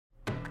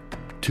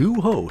Two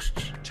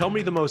hosts. Tell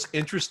me the most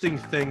interesting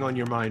thing on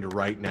your mind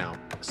right now.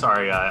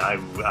 Sorry, I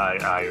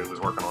was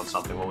working on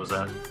something. What was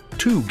that?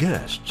 Two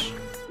guests.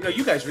 You know,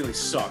 you guys really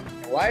suck.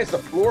 Why is the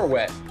floor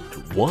wet?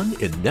 And one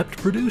inept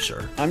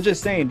producer. I'm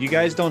just saying, you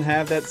guys don't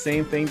have that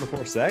same thing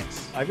before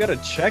sex? I've got a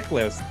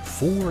checklist.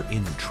 Four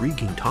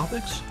intriguing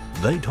topics.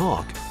 They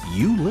talk,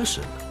 you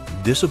listen.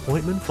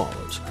 Disappointment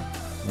follows.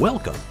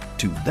 Welcome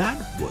to That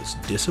Was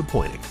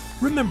Disappointing.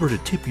 Remember to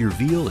tip your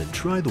veal and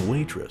try the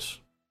waitress.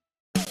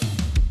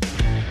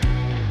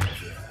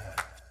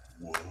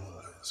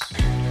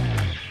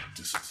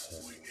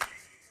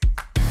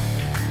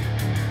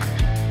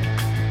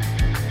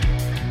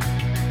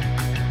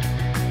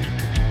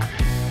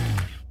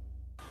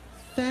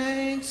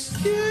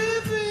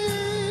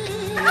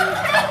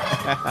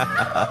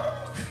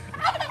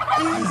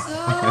 Is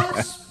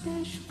a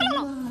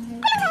special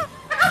night.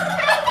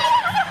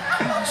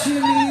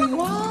 Jimmy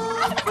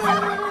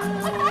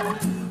Walker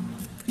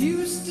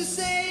used to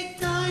say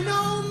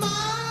dynamite.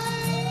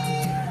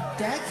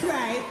 That's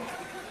right.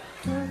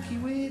 Turkey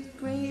with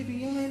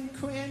gravy and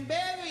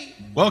cranberry.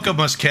 Welcome,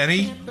 Miss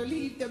Kenny.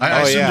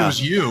 I assumed it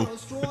was you.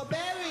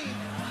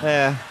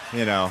 Yeah,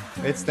 you know,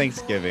 it's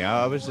Thanksgiving.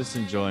 I was just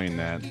enjoying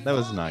that. That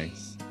was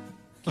nice.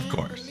 Of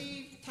course.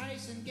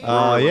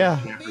 Yeah.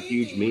 After a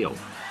huge meal.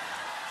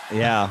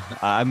 Yeah,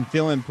 I'm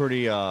feeling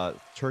pretty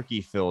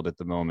turkey filled at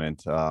the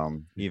moment,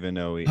 even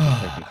though we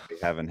technically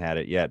haven't had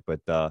it yet.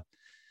 But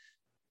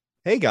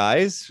hey,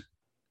 guys,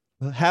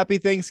 happy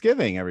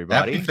Thanksgiving,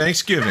 everybody. Happy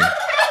Thanksgiving.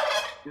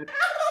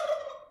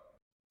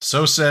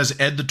 So says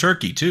Ed the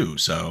Turkey, too.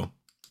 So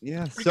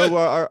yeah. So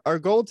our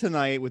goal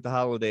tonight with the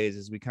holidays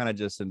is we kind of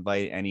just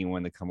invite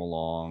anyone to come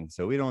along.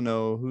 So we don't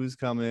know who's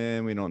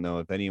coming. We don't know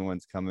if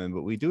anyone's coming,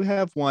 but we do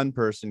have one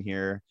person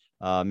here.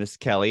 Miss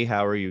Kelly.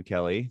 How are you,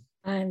 Kelly?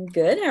 I'm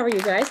good. How are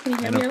you guys? Can you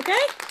hear me okay?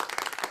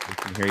 We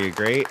can hear you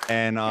great.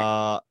 And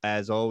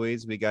as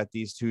always, we got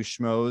these two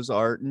schmoes,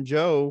 Art and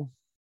Joe.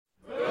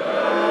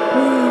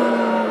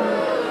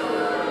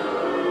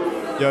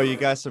 Joe, you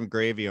got some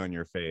gravy on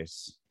your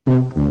face. I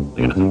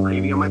got some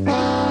gravy on my face.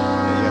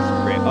 Yeah, you got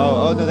some gravy.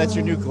 Oh, no, that's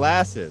your new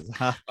glasses.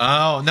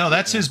 oh, no,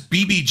 that's his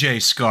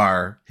BBJ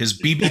scar,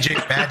 his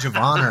BBJ badge of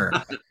honor.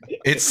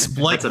 It's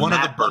like one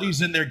of the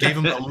buddies in there gave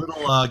him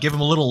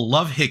a little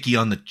love hickey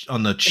on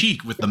the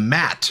cheek with the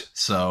mat.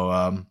 So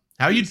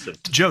how are you,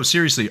 Joe?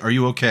 Seriously, are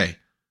you okay?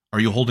 Are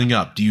you holding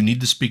up? Do you need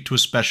to speak to a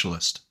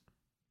specialist?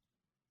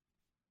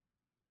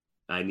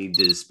 I need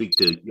to speak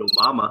to your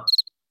mama.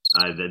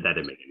 That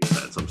didn't make any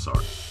sense. I'm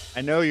sorry. I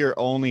know your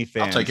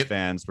OnlyFans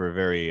fans were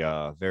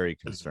very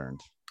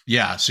concerned.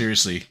 Yeah,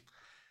 seriously,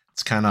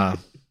 it's kind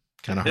of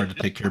hard to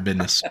take care of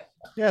business.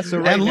 Yeah, so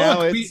right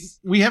now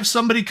we have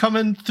somebody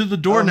coming through the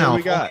door now.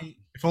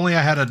 If only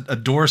I had a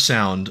door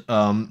sound.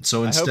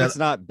 So instead, I hope it's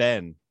not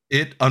Ben.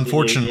 It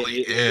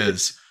unfortunately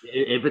is.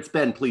 If it's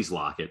Ben, please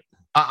lock it.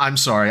 I'm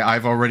sorry. I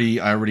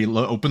already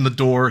opened the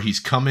door. He's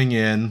coming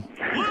in.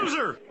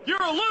 Loser!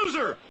 You're a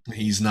loser!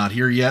 He's not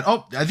here yet.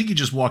 Oh, I think he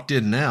just walked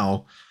in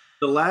now.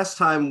 The last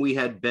time we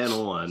had Ben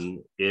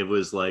on, it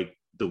was like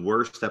the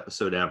worst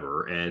episode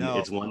ever, and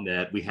it's one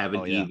that we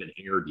haven't even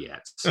aired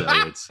yet. So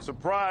it's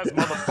surprise,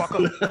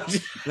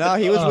 motherfucker. No,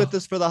 he was with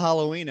us for the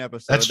Halloween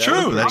episode. That's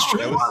true. That's true.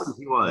 That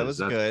was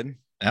good.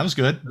 That was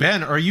good.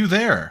 Ben, are you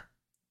there?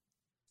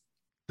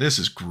 This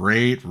is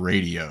great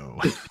radio.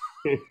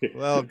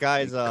 Well,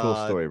 guys,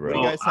 cool story,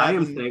 bro. Well,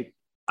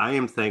 I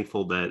am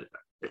thankful that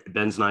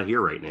Ben's not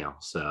here right now.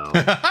 So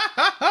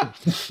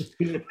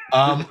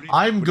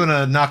I'm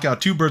gonna knock out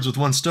two birds with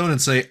one stone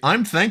and say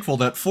I'm thankful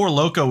that Four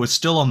Loko is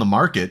still on the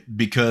market,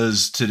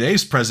 because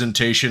today's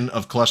presentation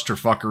of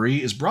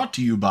clusterfuckery is brought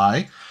to you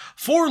by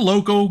Four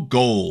Loko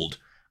Gold.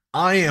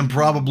 I am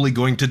probably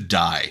going to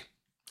die,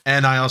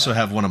 and I also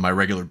have one of my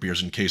regular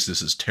beers in case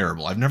this is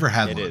terrible. I've never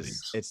had one of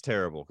these. It's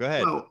terrible. Go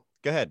ahead. Well,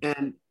 Go ahead.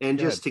 And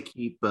just to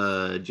keep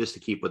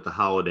with the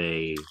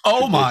holiday.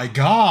 Oh my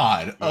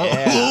God!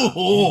 Yeah.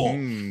 Oh,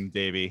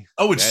 baby.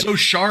 Oh, it's so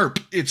sharp.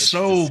 It's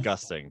so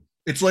disgusting.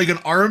 It's like an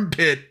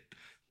armpit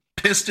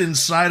pissed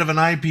inside of an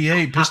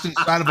IPA, pissed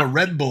inside of a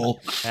Red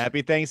Bull.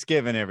 Happy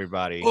Thanksgiving,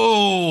 everybody.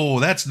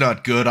 Oh, that's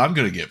not good. I'm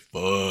gonna get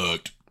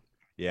fucked.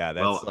 Yeah,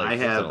 that's well. I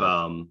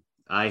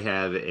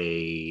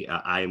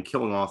am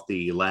killing off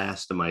the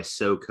last of my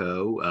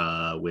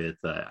SoCo with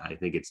I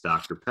think it's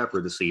Dr.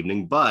 Pepper this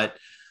evening, but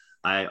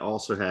I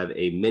also have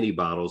a mini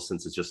bottle,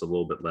 since it's just a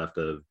little bit left,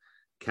 of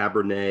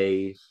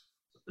Cabernet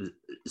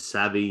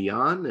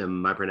Sauvignon.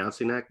 Am I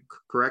pronouncing that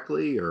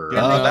correctly? Or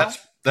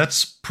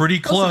that's pretty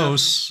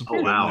close.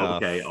 Oh wow!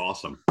 Okay,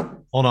 awesome.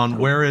 Hold on,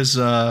 where is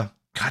God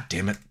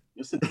damn it?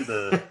 Listen to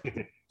the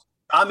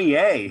Tommy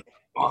A.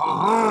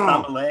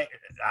 I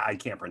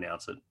can't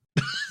pronounce it.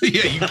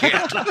 Yeah, you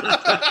can't.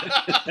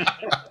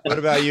 What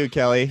about you,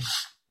 Kelly?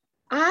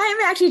 I'm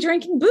actually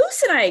drinking booze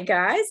tonight,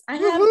 guys. I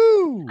have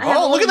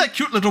look at that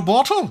cute little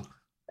bottle.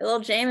 A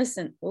little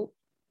Jameson. Oh.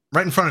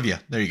 Right in front of you.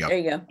 There you go. There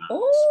you go. Oh,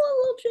 a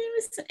little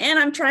Jameson. And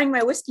I'm trying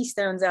my whiskey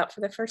stones out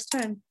for the first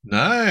time.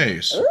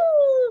 Nice.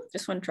 Ooh,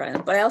 just want to try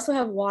them. But I also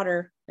have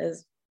water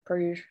as per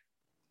usual.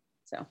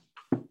 So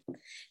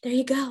There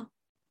you go.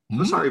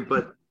 I'm sorry,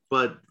 but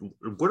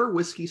what are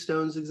whiskey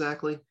stones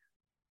exactly?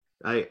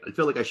 I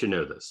feel like I should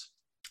know this.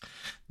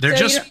 They're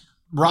So, just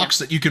rocks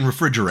that you can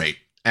refrigerate,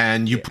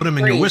 and you put them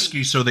in your Freeze.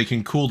 whiskey so they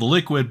can cool the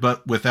liquid,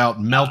 but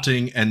without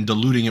melting and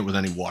diluting it with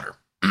any water.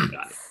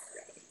 Got it.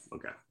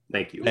 Okay.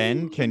 Thank you.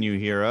 Ben, can you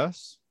hear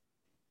us?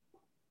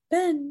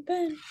 Ben.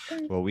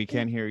 Well, we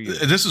can't hear you.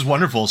 This is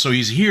wonderful. So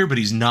he's here, but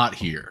he's not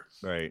here.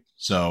 Right.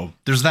 So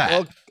there's that.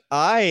 Well,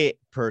 I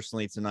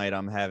personally tonight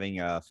I'm having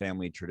a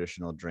family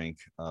traditional drink.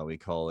 We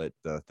call it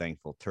the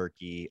Thankful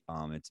Turkey.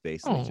 It's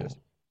basically just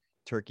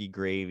turkey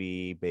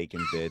gravy,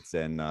 bacon bits,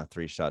 and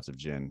 3 shots of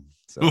gin.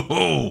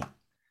 So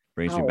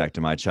brings me back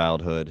to my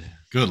childhood.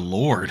 Good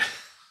Lord.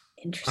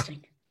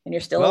 Interesting. And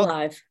you're still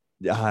alive.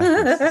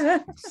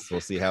 Yeah,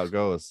 we'll see how it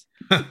goes.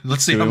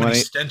 Let's see Do how we many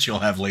wanna- stents you'll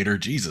have later.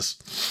 Jesus.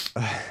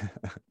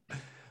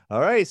 All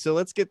right, so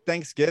let's get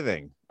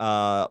Thanksgiving.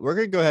 We're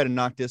gonna go ahead and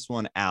knock this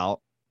one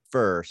out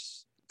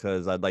first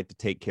because I'd like to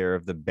take care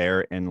of the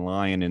bear and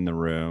lion in the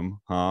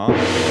room, huh?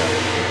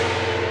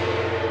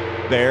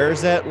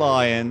 Bears at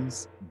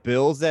Lions,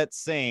 Bills at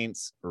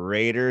Saints,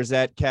 Raiders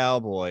at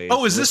Cowboys.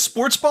 Oh, is this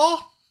sports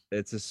ball?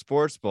 It's a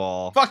sports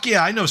ball. Fuck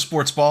yeah, I know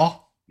sports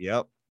ball.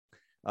 Yep.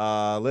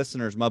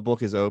 Listeners, my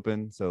book is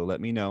open, so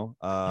let me know.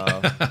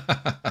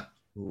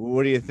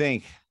 What do you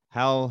think?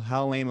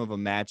 How lame of a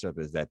matchup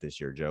is that this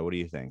year, Joe? What do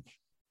you think?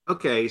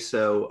 Okay,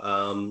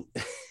 so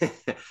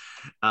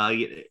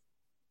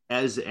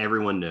as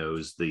everyone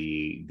knows,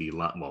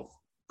 well,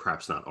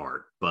 perhaps not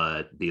Art,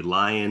 but the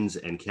Lions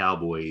and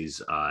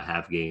Cowboys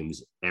have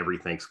games every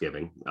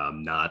Thanksgiving,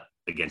 not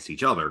against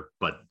each other,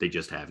 but they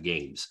just have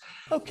games.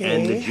 Okay.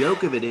 And the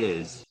joke of it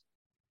is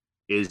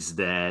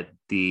that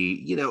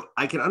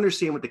I can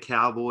understand with the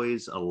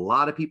Cowboys, a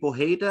lot of people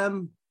hate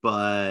them,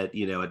 but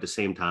at the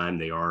same time,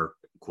 they are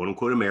quote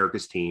unquote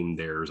America's team.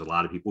 There's a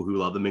lot of people who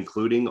love them,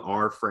 including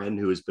our friend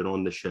who has been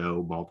on the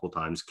show multiple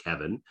times,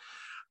 Kevin.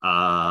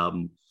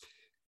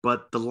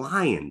 But the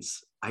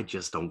Lions, I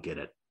just don't get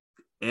it.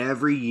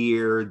 Every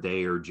year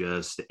they are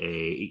just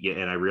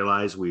and I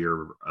realize we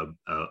are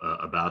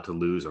about to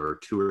lose our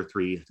 2 or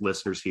 3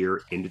 listeners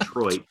here in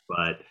Detroit,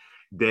 but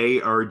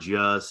they are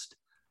just.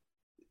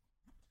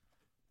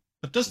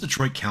 But does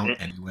Detroit count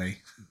anyway?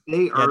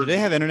 They are. Do they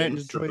have internet in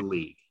of Detroit? the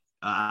league.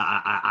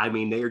 I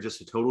mean, they are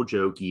just a total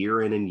joke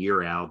year in and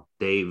year out.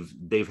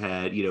 They've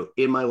had,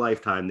 in my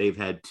lifetime, they've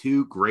had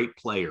 2 great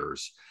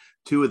players,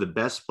 2 of the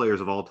best players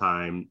of all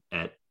time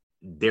at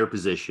their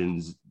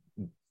positions.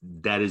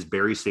 That is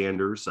Barry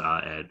Sanders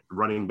at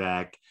running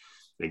back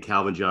and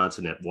Calvin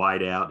Johnson at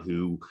wideout,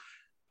 who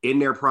in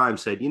their prime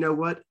said, you know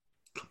what?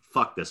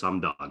 Fuck this, I'm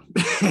done.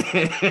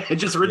 And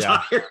just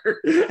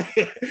retire.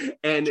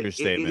 And True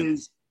statement. it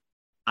is,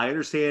 I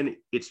understand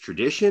it's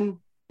tradition,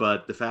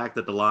 but the fact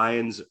that the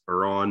Lions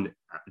are on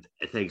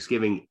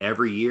Thanksgiving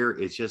every year,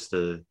 it's just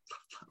a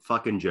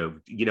fucking joke.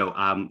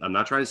 I'm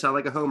not trying to sound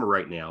like a homer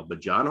right now,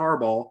 but John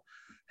Harbaugh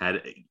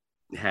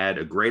had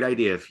a great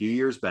idea a few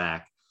years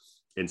back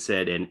and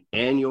said an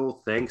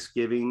annual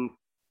Thanksgiving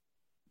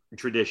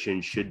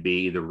tradition should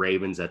be the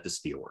Ravens at the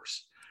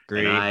Steelers.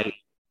 Great. And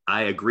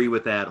I agree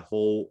with that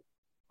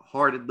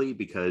wholeheartedly,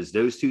 because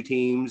those 2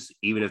 teams,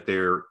 even if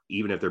they're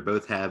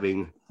both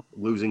having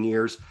losing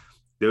years,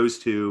 those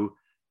 2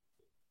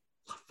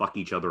 fuck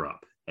each other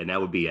up, and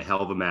that would be a hell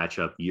of a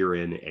matchup year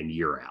in and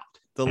year out.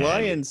 The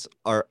Lions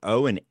are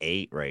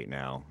 0-8 right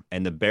now,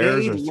 and the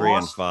Bears are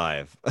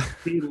 3-5.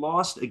 They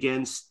lost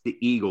against the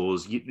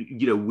Eagles.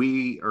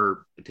 We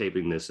are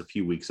taping this a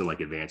few weeks in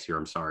advance here.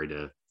 I'm sorry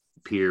to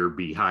peer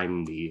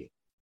behind the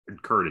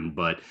curtain,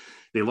 but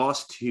they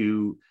lost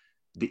to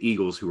the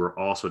Eagles, who are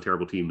also a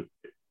terrible team,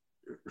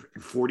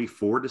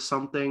 44 to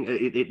something.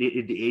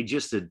 It's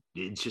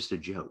just a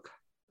joke.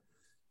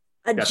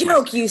 That's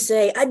joke, you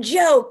say? A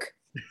joke.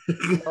 Oh,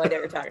 I know what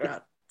you're talking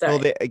about. Sorry. Well,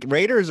 the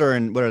Raiders are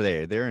in, what are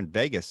they? They're in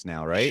Vegas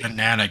now, right?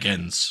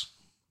 Shenanigans.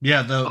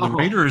 Yeah, the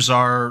Raiders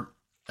are.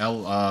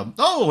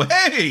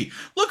 Hey,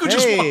 look who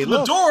just walked in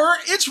the door.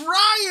 It's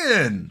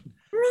Ryan.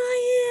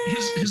 Ryan.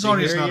 His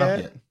audio's not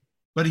up yet,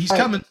 but he's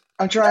coming.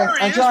 I'm trying.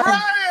 I'm trying.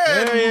 Ryan.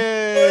 There he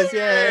is!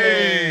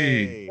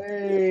 Yay!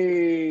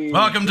 Hey.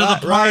 Welcome to the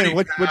party. Ryan,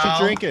 what you pal.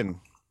 drinking?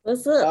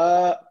 What's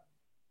up?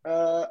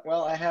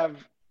 Well, I have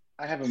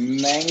a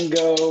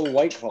mango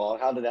White Claw.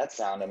 How did that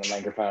sound on the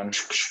microphone?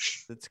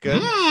 That's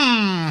good.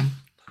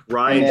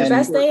 Ryan, the And-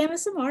 best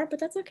ASMR, but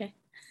that's okay.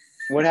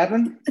 What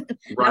happened? Not the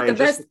Ryan,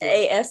 best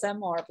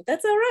ASMR, but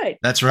that's all right.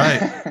 That's right.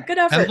 Good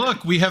effort. And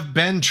look, we have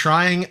Ben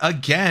trying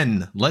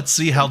again. Let's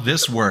see how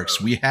this works.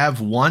 We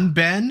have 1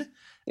 Ben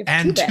You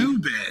have and 2 2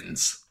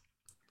 Bens.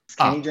 Is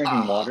Kenny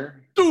drinking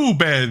water? 2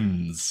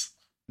 Bens.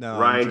 No,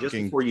 Ryan, I'm just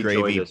drinking before you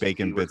gravy, joined us,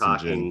 bacon we were bits, and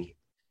gin. talking.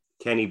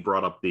 Kenny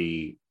brought up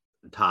the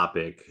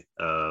topic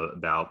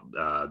about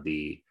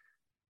the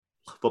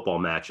football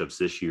matchups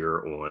this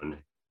year on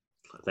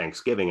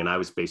Thanksgiving, and I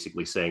was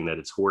basically saying that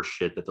it's horse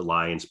shit that the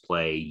Lions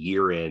play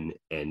year in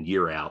and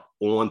year out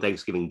on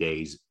Thanksgiving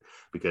days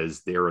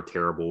because they're a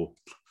terrible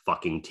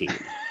fucking team.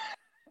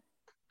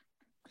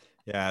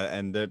 Yeah,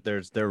 and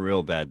they're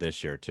real bad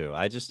this year too.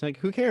 I just think,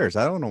 who cares?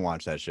 I don't want to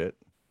watch that shit.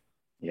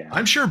 Yeah.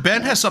 I'm sure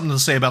Ben has something to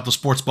say about the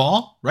sports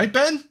ball, right,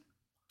 Ben?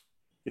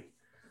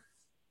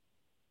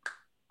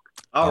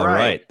 All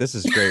right. This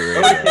is great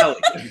Go radio.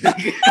 to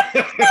Kelly.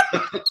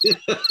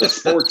 The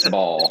sports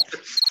ball.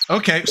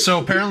 Okay, so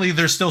apparently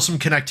there's still some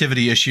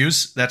connectivity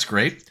issues. That's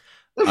great.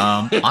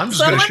 I'm just going to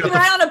Someone shut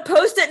write the. on a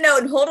post-it note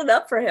and hold it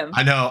up for him.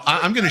 I know.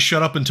 I'm going to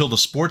shut up until the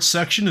sports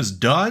section is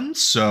done.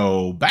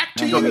 So back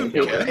to you.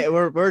 Ken. Hey,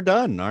 we're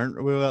done,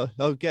 aren't we? Oh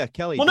yeah,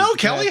 Kelly. Well, no,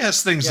 Kelly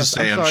has things to Yes,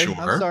 say. I'm sure.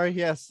 I'm sorry.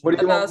 Yes. What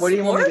do you want? About What do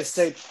you want me to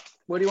sports? say?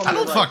 What do you want I me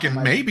to don't write fucking on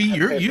my maybe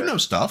you paper? know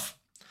stuff.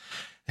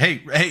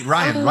 Hey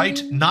Ryan,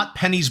 write not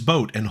Penny's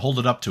boat and hold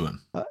it up to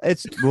him.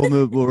 We'll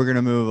move. Well, we're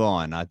gonna move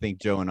on. I think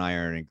Joe and I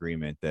are in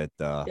agreement that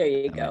There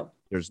you go.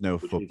 there's no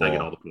Which means I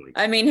get all football. the points.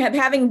 I mean,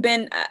 having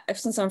been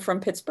since I'm from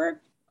Pittsburgh,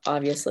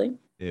 obviously,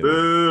 Ew.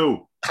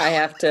 Boo! I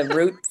have to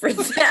root for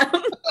them.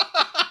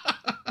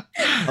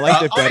 I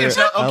liked it better. Audience,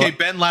 okay,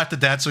 Ben laughed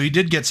at that, so he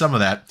did get some of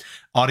that.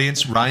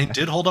 Audience, Ryan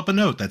did hold up a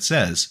note that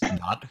says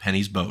 "not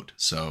Penny's boat."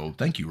 So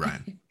thank you,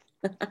 Ryan.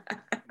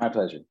 My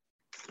pleasure.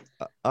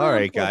 All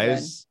right, poor Ben.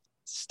 guys.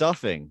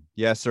 Stuffing,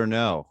 yes or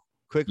no?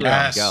 Quick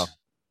Yes. round, go.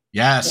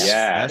 Yes.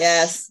 Yes.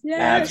 Yes. Yes.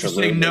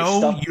 Absolutely. Say no,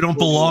 Stuff- you don't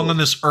belong on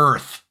this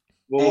earth.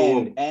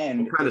 Whoa,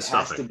 And What kind of it has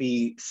stuffing? to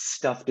be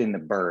stuffed in the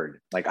bird.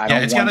 Like I Yeah,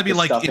 don't it's got to want be the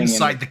like stuffing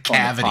inside the on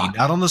cavity, top.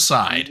 not on the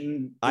side.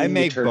 I In the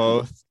make turkey.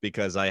 both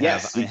because I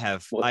Yes,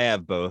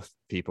 have both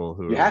people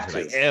who You have are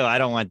to. like, ew, I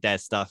don't want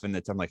that stuff in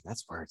it. I'm like,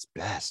 that's where it's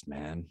best,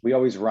 man. We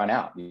always run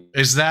out.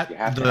 Is that You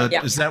have to the? have-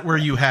 Yeah. Is that where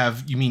you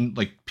have? You mean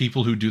like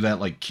people who do that,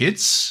 like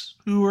kids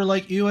who are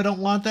like, "Ew, I don't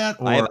want that,"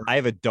 or I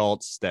have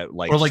adults that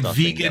like or like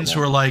stuffing that vegans who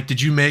are won't- like,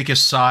 "Did you make a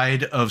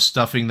side of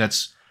stuffing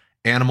that's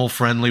animal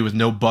friendly with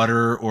no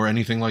butter or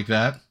anything like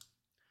that,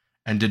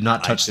 and did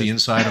not I touch the just-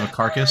 inside of a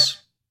carcass?"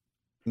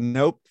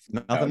 Nope,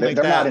 No, nothing they're like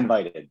they're that. not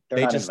invited. They're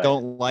They not just invited.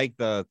 don't like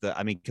the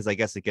I mean, because I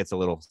guess it gets a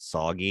little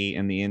soggy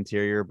in the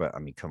interior, but I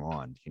mean, come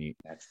on, can you?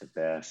 That's the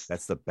best.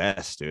 That's the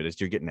best, dude. Is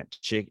you're getting that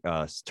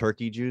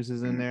turkey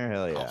juices in there.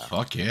 Hell Oh yeah.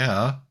 fuck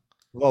yeah!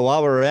 Well,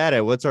 while we're at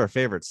it, what's our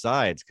favorite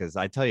sides? Because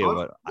I tell you Oh,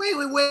 what,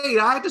 wait!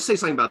 I have to say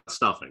something about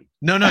stuffing.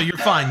 No, you're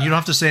fine. You don't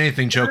have to say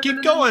anything, Joe.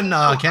 Keep going,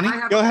 Kenny.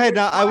 go ahead.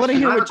 Now, I want to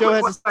hear I have what a Joe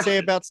quick has to say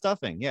question. about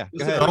stuffing. Yeah, go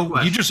Just a ahead. quick Oh, you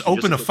question. just Just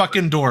opened a a quick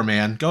fucking door,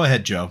 man. Go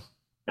ahead, Joe.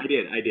 I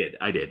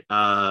did.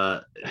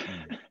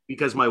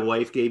 Because my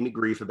wife gave me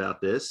grief about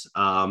this.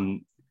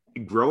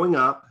 Growing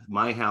up,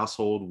 my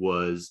household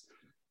was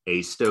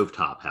a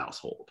stovetop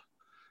household.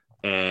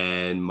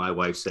 And my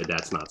wife said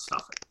that's not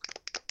stuffing.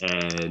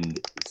 And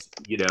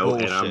and I'm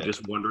Bullshit.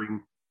 just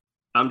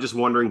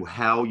wondering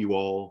how you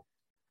all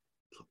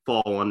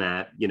fall on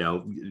that,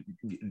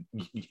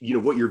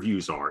 what your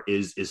views are.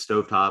 Is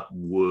stovetop,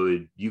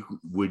 would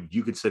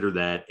you consider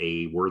that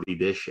a worthy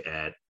dish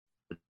at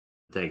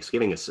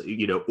Thanksgiving,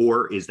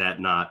 or is that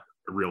not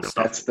a real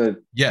stuff? That's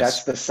the Yes.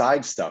 that's the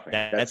side stuffing.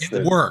 That's It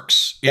the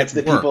works. that's It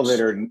the people works.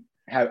 that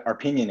are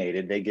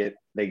opinionated. They get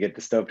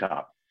the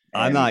stovetop.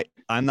 I'm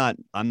And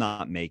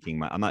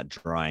not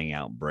drying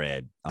out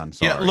bread. I'm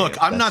sorry. Yeah, look,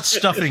 I'm not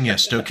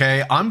stuffingist,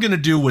 okay? I'm gonna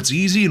do what's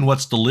easy and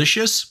what's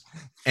delicious,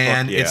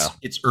 and yeah.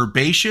 it's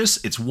herbaceous,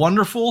 it's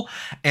wonderful,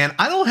 and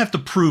I don't have to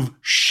prove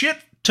shit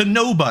to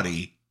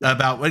nobody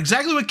about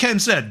exactly what Ken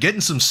said.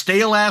 Getting some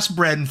stale ass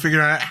bread and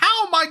figuring out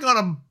how am I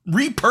gonna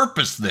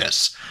repurpose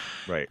this.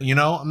 right.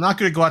 I'm not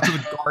gonna go out to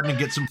the garden and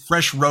get some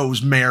fresh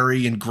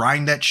rosemary and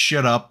grind that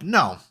shit up.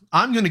 No,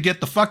 I'm gonna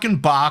get the fucking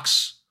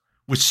box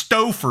with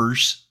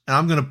stofers and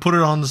I'm gonna put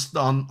it on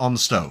the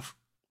stove.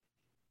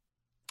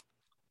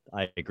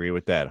 I agree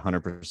with that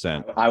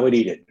 100%. I would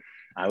eat it.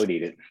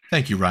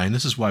 Thank you, Ryan.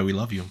 This is why we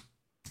love you.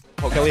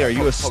 Kelly, are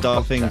you a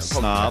stuffing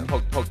snob?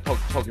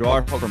 You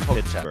are from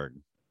Pittsburgh.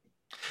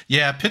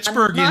 Yeah,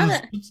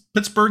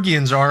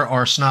 Pittsburghians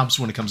are snobs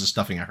when it comes to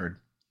stuffing, I heard.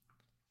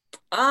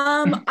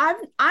 I'm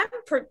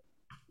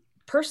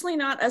personally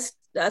not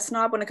a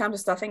snob when it comes to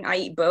stuffing. I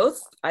eat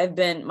both.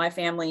 My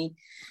family,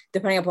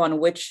 depending upon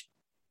which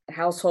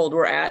household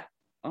we're at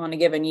on a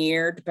given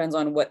year, depends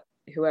on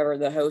whoever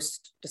the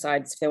host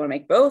decides if they want to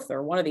make both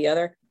or one or the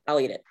other, I'll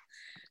eat it.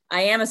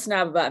 I am a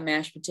snob about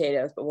mashed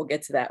potatoes, but we'll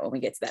get to that when we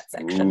get to that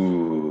section.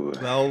 Ooh.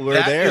 Well, we're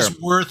That there.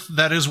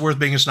 is worth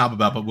being a snob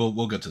about, but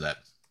we'll get to that.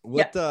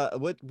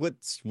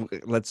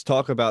 Let's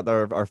talk about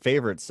our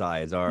favorite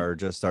sides, our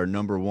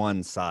number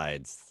one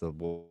sides.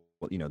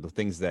 The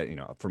things that,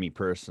 for me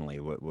personally,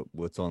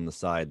 what's on the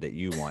side that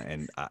you want.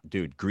 And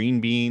dude,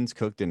 green beans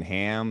cooked in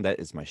ham, that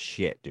is my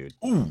shit, dude.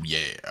 Ooh,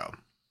 yeah.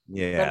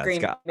 Yeah, Love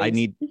green I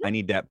beans.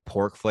 need that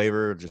pork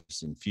flavor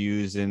just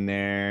infused in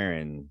there,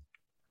 and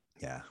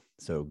yeah.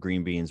 So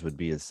green beans would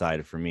be a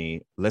side for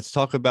me. Let's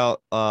talk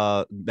about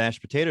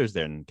mashed potatoes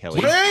then,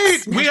 Kelly.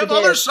 Wait, we Mashed have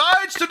other potatoes.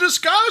 sides to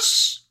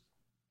discuss.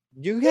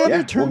 You have Yeah, your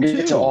we'll turn get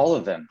too. to all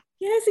of them.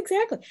 Yes,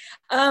 exactly.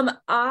 I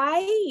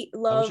I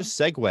love was just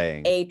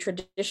segueing. a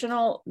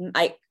traditional.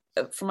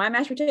 For my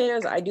mashed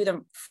potatoes, I do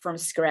them from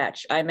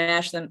scratch. I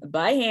mash them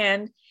by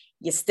hand.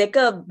 You stick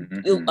a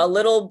Mhm.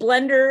 little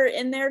blender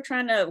in there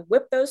trying to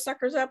whip those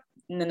suckers up.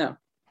 No.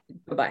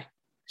 Bye-bye.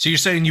 So you're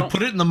saying you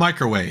put it in the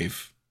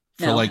microwave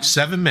for No. like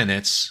 7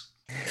 minutes,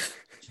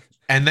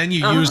 and then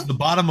you Uh-huh. use the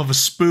bottom of a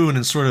spoon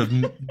and sort of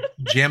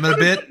jam it a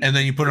bit, and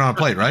then you put it on a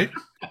plate, right?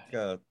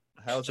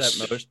 How's that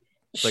motion?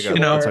 It's like Sure. a,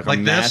 You know, it's like, like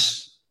a this.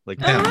 mash, like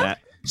Yeah. that.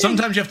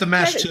 Sometimes you have to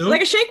mash Like too.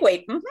 a shake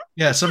weight. Mhm.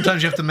 Yeah,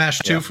 sometimes you have to mash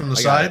two Yeah, from the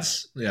I got it.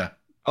 sides. Yeah.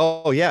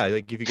 Oh yeah,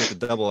 like if you get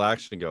the double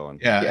action going.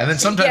 Yeah. Yes. And then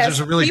sometimes Yes, there's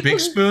a really people- big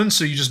spoon,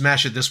 so you just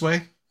mash it this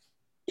way.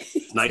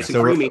 It's nice So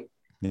and we're- creamy.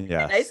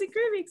 Yeah. Nice and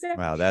creamy,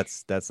 exactly. Wow,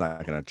 that's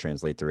not going to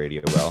translate to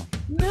radio well.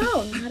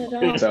 No, not at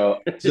all.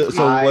 So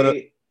I what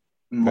ahead,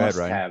 must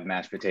Ryan. have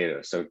mashed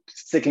potatoes. So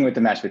sticking with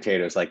the mashed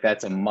potatoes, like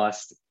that's a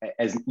must.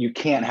 As you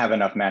can't have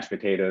enough mashed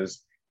potatoes,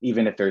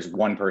 even if there's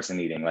one person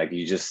eating. Like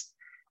you just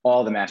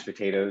all the mashed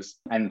potatoes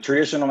and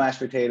traditional mashed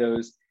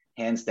potatoes,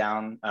 hands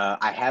down.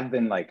 I have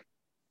been like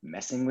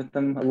messing with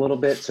them a little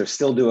bit, so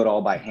still do it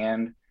all by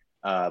hand,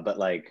 but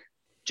like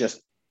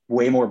just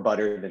way more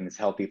butter than is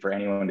healthy for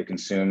anyone to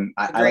consume.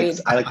 I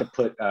like to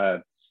put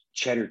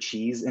cheddar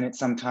cheese in it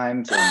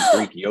sometimes and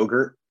Greek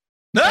yogurt.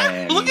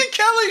 And Look at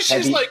Kelly. She's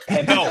heavy- like,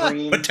 heavy no,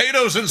 cream,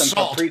 potatoes and some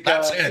salt. paprika.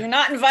 That's You're it.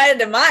 not invited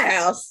to my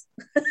house.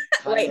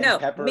 Wait, cayenne no.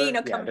 pepper. Me,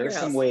 no, Yeah, come to your there's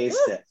some house. ways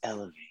Woo. to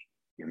elevate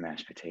your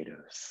mashed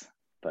potatoes,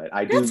 but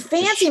I do. That's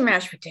fancy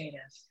mashed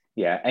potatoes.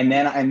 Yeah, and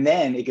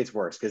then it gets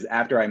worse because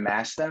after I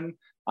mash them,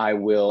 I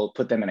will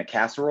put them in a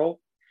casserole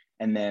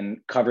and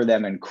then cover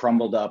them in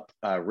crumbled up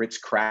Ritz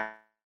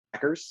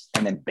crackers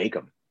and then bake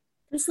them.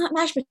 It's not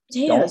mashed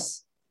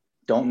potatoes.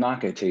 Don't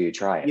knock it till you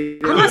try it. You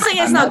I'm know, not saying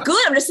it's I'm not not-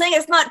 good. I'm just saying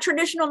it's not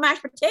traditional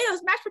mashed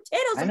potatoes. Mashed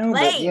potatoes I are know,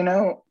 plain. but you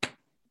know,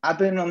 I've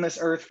been on this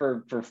earth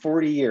for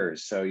 40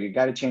 years, so you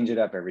got to change it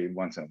up every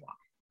once in a while.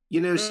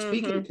 You know,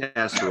 speaking Mm-hmm. of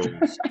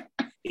casseroles,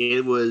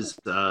 it was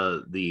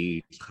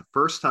the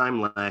first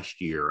time last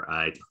year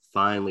I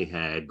finally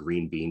had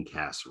green bean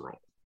casserole.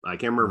 I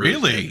can't remember.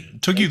 Really?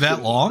 It took you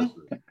that long?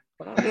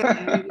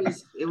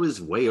 It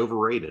was way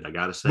overrated, I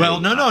gotta say. Well,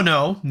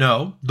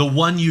 no. The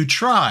one you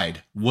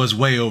tried was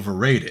way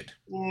overrated.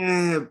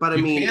 Yeah, but I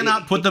You mean,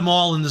 cannot put them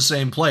all in the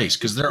same place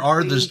because there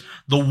are the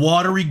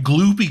watery,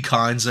 gloopy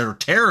kinds that are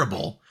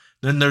terrible.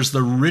 Then there's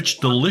the rich,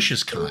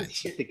 delicious kinds.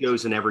 shit that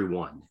goes in every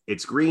one.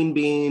 It's green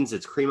beans,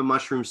 it's cream of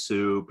mushroom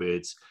soup,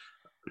 it's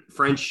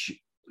French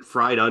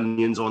fried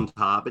onions on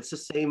top. It's the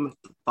same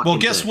fucking Well,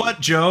 guess thing.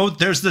 what, Joe?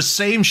 There's the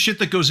same shit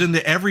that goes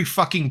into every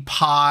fucking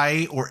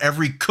pie or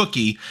every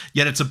cookie,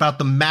 yet it's about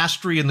the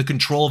mastery and the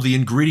control of the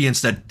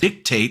ingredients that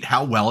dictate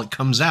how well it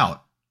comes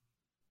out.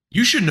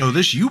 You should know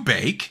this. You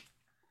bake.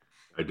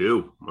 I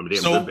do. I'm a damn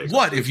So good baker.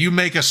 what if you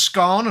make a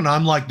scone and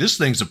I'm like, this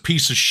thing's a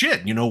piece of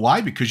shit? You know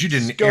why? Because you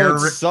didn't air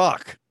Scones it.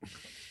 suck.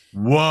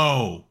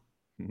 Whoa.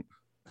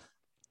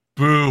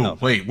 Boo. No.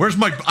 Wait, where's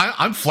my...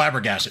 I'm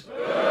flabbergasted.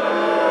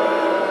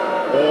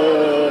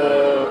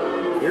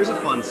 Here's a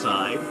fun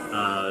side.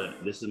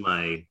 This is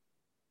my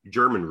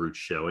German roots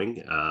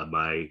showing.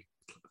 My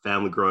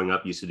family growing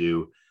up used to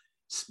do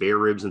spare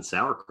ribs and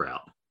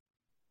sauerkraut.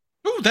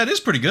 Ooh, that is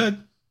pretty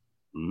good.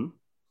 Hmm.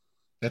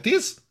 That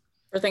is.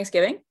 For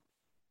Thanksgiving?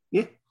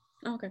 Yeah,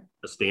 Oh, okay.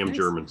 that's damn Nice.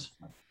 Germans.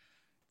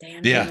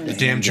 Damn. Yeah, Germans. the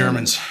damn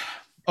Germans.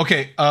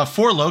 Okay,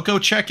 Four Loco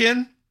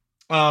check-in.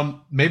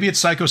 Maybe it's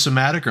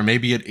psychosomatic or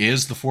maybe it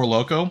is the Four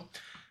Loco,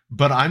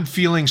 but I'm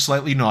feeling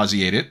slightly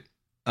nauseated.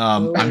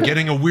 I'm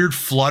getting a weird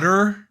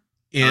flutter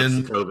in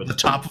That's the COVID. the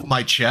top of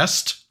my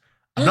chest.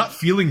 I'm not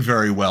feeling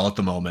very well at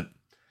the moment.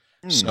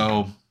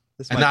 So,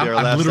 This and might be I'm, our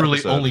I'm last literally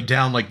episode. only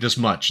down like this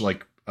much.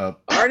 Like,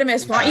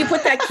 Artemis, why don't you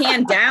put that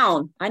can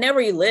down? I know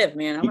where you live,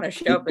 man. I'm going to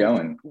show Keep up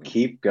going. and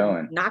Keep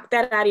going. knock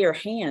that out of your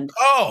hand.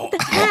 oh,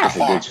 It's a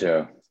good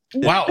show.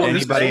 wow.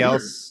 Anybody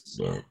else?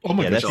 Oh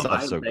my Yeah, gosh. that's So not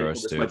I'm so thankful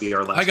gross, this dude. might be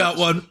our last I got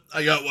episode.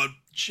 one.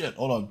 Shit,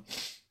 hold on.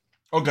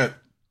 Okay.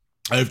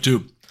 I have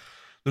two.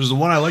 There's the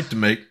one I like to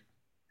make.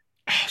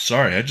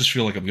 Sorry, I just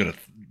feel like I'm going to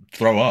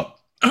throw up.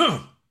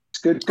 It's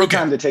good Okay.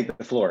 time to take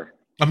the floor.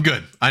 I'm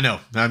good. I know.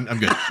 I'm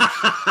good.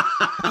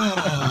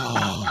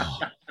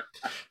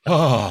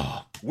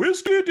 Oh,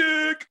 whiskey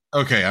dick.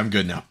 Okay, I'm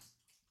good now.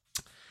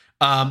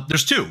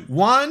 There's two.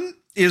 One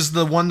is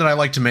the one that I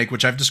like to make,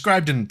 which I've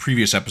described in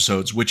previous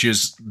episodes, which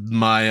is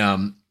my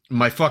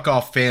my fuck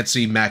off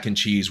fancy mac and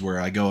cheese, where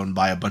I go and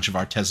buy a bunch of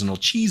artisanal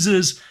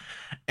cheeses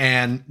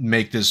and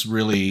make this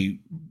really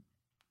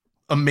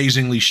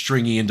amazingly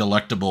stringy and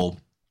delectable,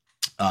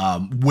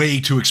 way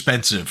too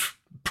expensive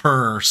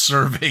per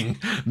serving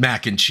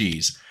mac and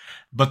cheese.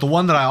 But the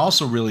one that I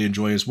also really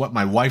enjoy is what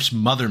my wife's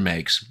mother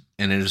makes,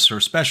 and it is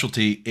her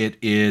specialty. It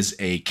is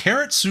a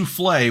carrot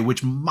souffle,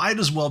 which might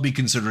as well be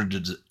considered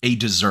a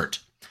dessert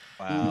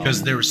Wow.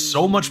 because there is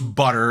so much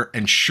butter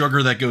and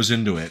sugar that goes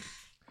into it.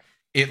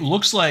 It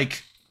looks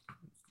like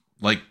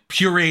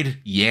pureed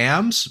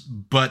yams,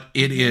 but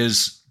it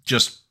is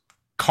just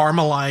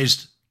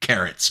caramelized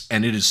carrots,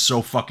 and it is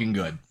so fucking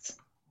good.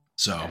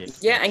 So,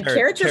 Yeah, and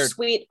carrots are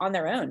sweet on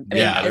their own. I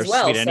mean, Yeah, as they're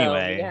well. sweet So,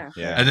 anyway.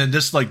 yeah. and then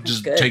this like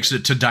just good. takes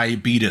it to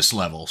diabetes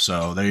level.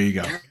 So there you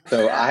go.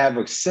 So I have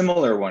a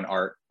similar one,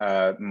 Art.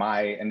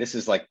 And this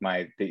is like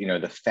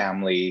the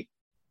family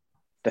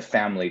the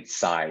family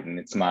side, and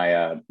it's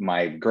my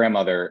my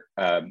grandmother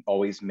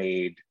always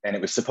made, and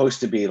it was supposed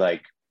to be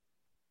like,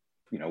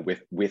 you know,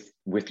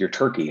 with your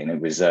turkey, and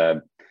it was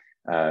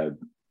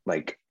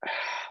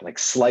like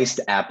sliced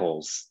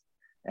apples,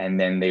 and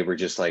then they were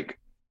just like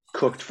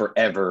cooked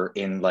forever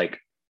in like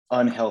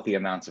unhealthy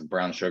amounts of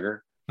brown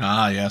sugar.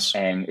 Ah, yes.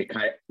 And it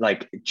kind of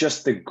like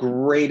just the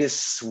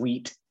greatest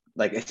sweet,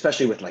 like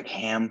especially with like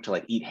ham, to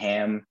like eat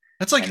ham.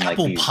 That's like and,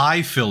 apple these,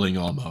 pie filling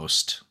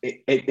almost.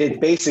 It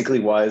basically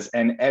was.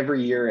 And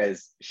every year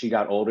as she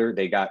got older,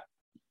 they got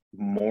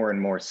more and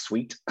more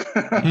sweet.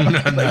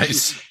 Like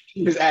Nice.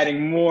 she was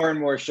adding more and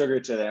more sugar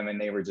to them,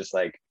 and they were just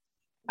like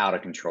out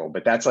of control.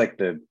 But that's like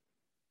the,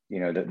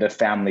 you know, the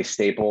family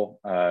staple.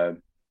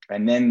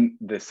 And then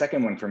the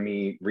second one for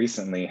me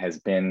recently has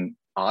been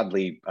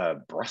oddly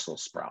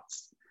Brussels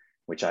sprouts,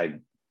 which I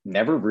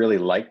never really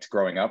liked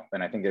growing up,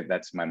 and I think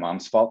that's my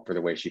mom's fault for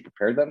the way she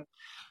prepared them.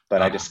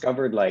 But I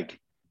discovered like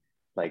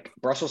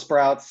Brussels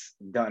sprouts.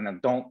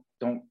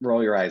 Don't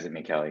roll your eyes at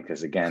me, Kelly,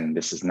 because again,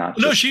 this is not.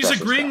 No, just she's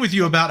Brussels agreeing sprouts. with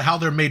you about how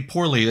they're made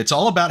poorly. It's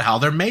all about how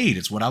they're made.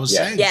 It's what I was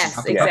saying. Yes, It's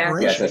about the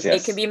exactly. preparation.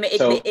 It could be.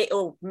 It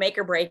will make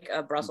or break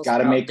a Brussels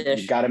Gotta sprout make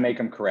dish. you gotta make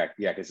them correct,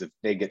 yeah, because if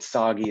they get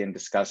soggy and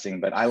disgusting.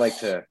 But I like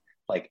to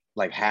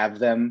like have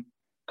them,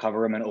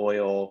 cover them in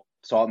oil,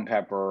 salt and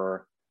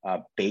pepper,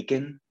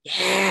 bacon.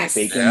 Yes.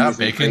 Bacon. Yeah, is a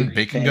bacon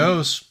great thing.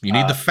 goes. You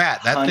need the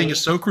fat. That thing honey.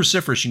 is so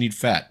cruciferous. You need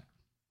fat.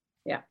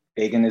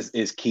 Bacon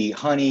is key.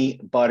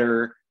 Honey,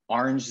 butter,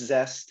 orange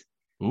zest,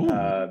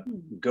 Ooh,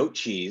 goat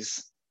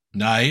cheese.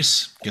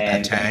 nice. Get that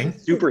And tang. the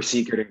super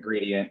secret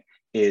ingredient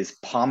is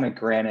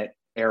pomegranate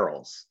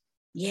arils.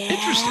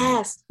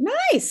 Yes.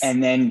 Nice.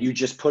 And then you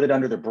just put it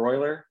under the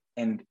broiler,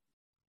 and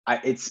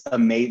it's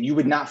amazing. You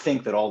would not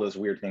think that all those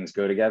weird things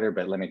go together,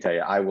 but let me tell you,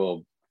 I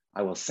will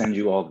send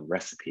you all the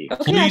recipe. Okay,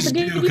 I Please have to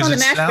do, give you 'cause on the it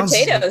mashed sounds-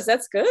 potatoes.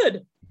 That's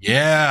good.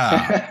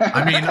 Yeah.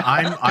 I mean,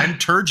 I'm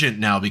turgent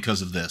now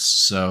because of this.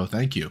 So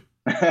thank you.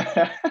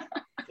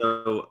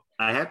 So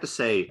I have to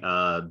say,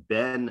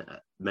 Ben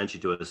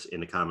mentioned to us in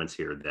the comments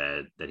here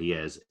that he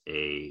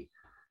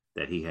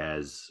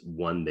has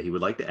one that he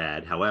would like to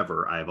add.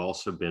 However, I've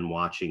also been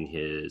watching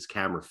his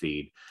camera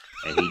feed,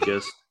 and he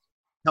just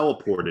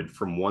teleported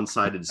from one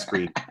side of the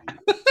screen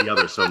to the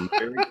other. So I'm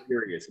very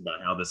curious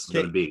about how this is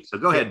going to be. So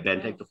go ahead,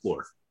 Ben, take the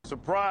floor.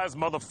 Surprise,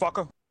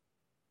 motherfucker.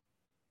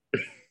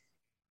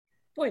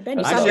 Boy, Ben,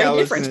 you sound Actually, I very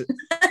was different.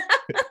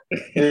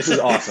 This is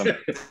awesome.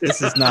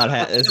 This is not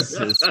this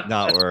is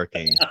not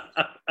working.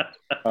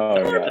 Oh,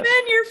 Poor yeah.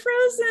 Ben, you're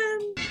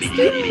frozen.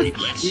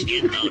 Let's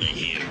get out of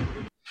here.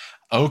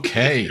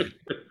 Okay.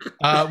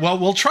 Well,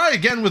 we'll try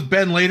again with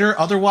Ben later.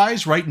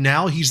 Otherwise, right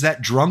now, he's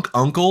that drunk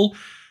uncle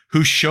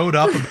who showed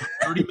up about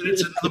 30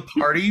 minutes into the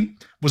party,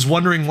 was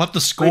wondering what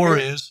the score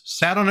is,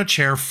 sat on a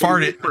chair,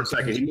 farted For a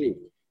second.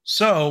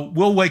 So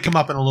we'll wake him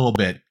up in a little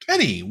bit.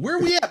 Kenny, where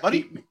are we at,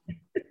 buddy?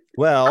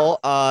 Well,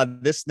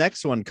 this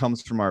next one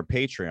comes from our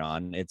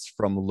Patreon. It's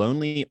from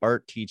Lonely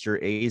Art Teacher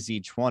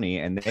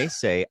AZ20, and they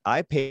say,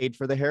 "I paid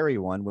for the hairy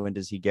one. When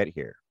does he get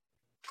here?"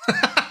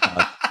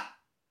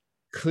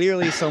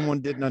 Clearly, someone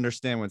didn't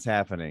understand what's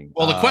happening.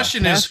 Well, the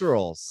question is,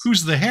 casseroles.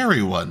 who's the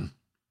hairy one?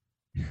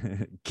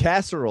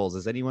 Casseroles.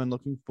 Is anyone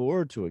looking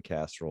forward to a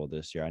casserole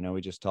this year? I know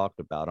we just talked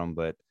about them,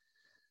 but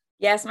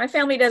Yes, my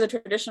family does a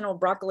traditional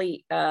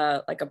broccoli,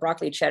 like a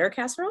broccoli cheddar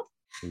casserole.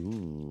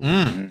 ooh.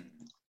 Mm.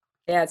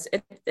 Yeah,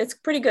 it's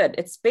pretty good.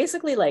 It's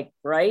basically like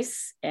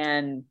rice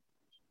and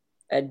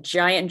a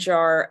giant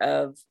jar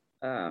of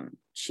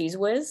Cheese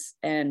Whiz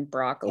and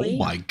broccoli. Oh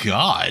my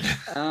God.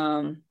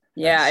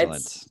 Yeah, Excellent.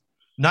 it's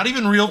Not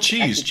even real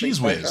cheese, actually Cheese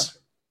pretty Whiz.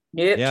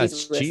 nope, Yeah, Cheese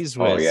it's Whiz. Cheese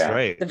Whiz, Oh, yeah.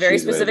 right? It's a very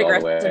Cheese Whiz specific all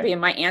the way. recipe,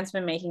 and my aunt's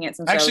been making it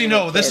since I was Actually, a no,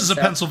 little this kid, is a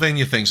so-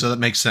 Pennsylvania thing, so that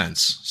makes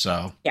sense.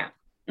 So Yeah.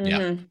 Yeah.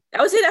 Mhm.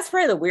 I would say that's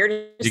probably the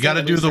weirdest. You gotta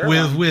thing do that the we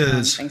serve with on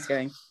whiz.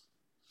 Thanksgiving.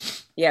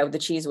 Yeah, with the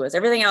Cheese Whiz.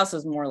 Everything else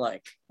is more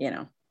like,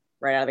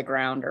 right out of the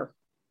ground or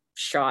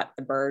shot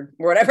the bird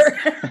or whatever.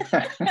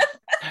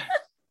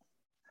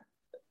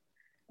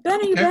 Ben,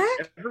 are you Okay.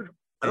 back?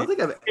 I don't think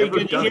I've Hey, ever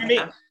can you done hear me?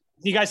 that.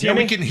 Do you guys yeah, hear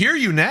we me? can hear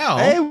you now.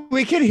 Hey,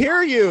 we can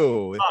hear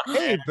you. Oh,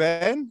 Hey,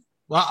 Ben.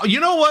 Well, you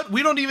know what?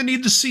 We don't even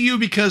need to see you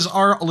because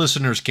our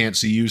listeners can't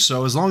see you.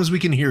 So as long as we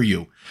can hear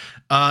you,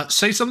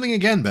 say something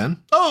again,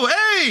 Ben. Oh,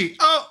 hey!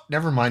 Oh,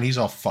 never mind. He's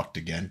all fucked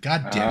again.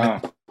 God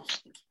damn it.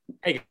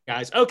 Hey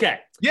guys. Okay.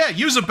 Yeah,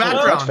 use a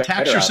background. much Tax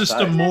better your outside.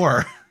 system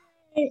more.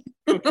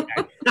 Okay.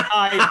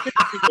 Hi,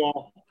 thank you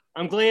all.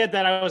 I'm glad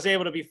that I was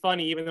able to be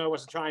funny, even though I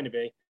wasn't trying to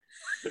be.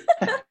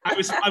 I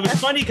was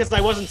funny because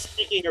I wasn't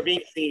speaking or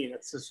being seen.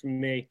 That's just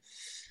me.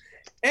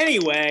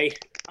 Anyway,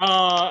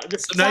 the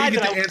So now you side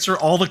get that to answer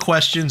all the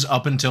questions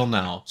up until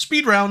now.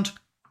 Speed round.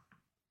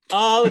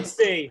 let's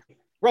see.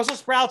 Brussels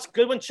sprouts,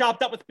 good one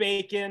chopped up with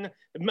bacon,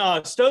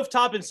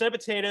 stovetop instead of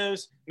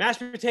potatoes, mashed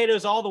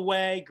potatoes all the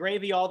way,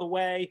 gravy all the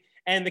way,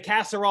 and the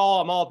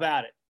casserole, I'm all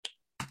about it.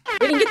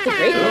 We didn't get the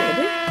gravy,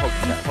 did we?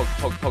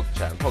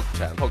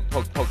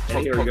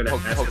 Kenny, are you going to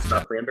ask us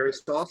about cranberry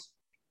sauce?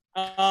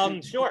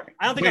 Sure.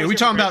 I don't think Wait, I are was we here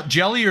talking for about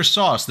jelly or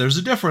sauce? There's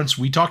a difference.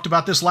 We talked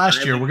about this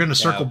last year. We're going to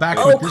circle back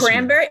Oh, with this year.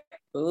 cranberry.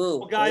 Ooh.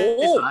 Well, guys,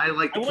 I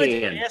like I the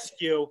wanted can. to ask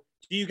you,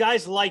 do you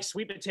guys like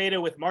sweet potato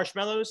with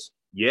marshmallows?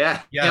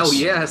 Yeah. Yes. Hell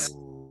yes.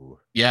 Ooh.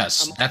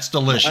 Yes, that's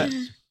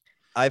delicious.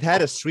 I've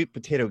had a sweet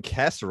potato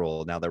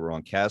casserole. Now that we're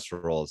on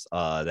casseroles,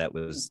 that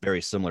was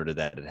very similar to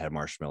that. It had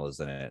marshmallows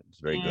in it. It's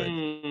very good.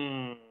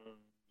 Mm.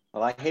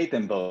 Well, I hate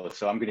them both,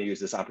 so I'm going to use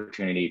this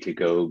opportunity to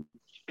go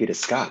get a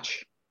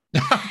scotch.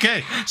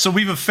 Okay, so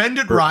we've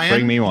offended Br- Ryan.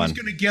 bring me one. He's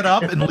going to get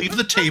up and leave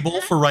the table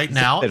for right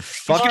now. And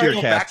fuck He's gonna your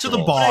go back to the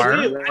casserole. bar.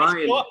 I do.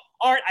 Ryan.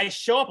 I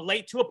show up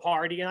late to a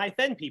party and I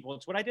offend people.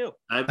 It's what I do.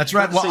 That's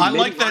right. Well, I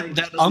like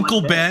that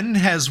Uncle Ben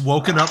has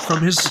woken up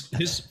from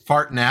his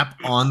fart nap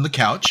on the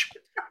couch.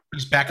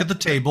 He's back at the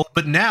table,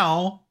 but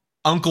now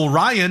Uncle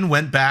Ryan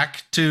went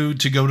back to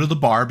go to the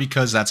bar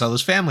because that's how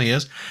this family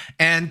is.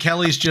 And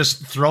Kelly's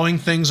just throwing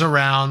things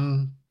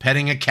around,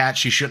 petting a cat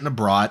she shouldn't have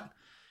brought.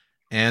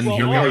 And Well,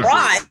 here we are.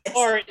 Right.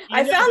 Or, you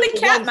I know found the a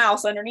cat one-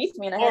 mouse underneath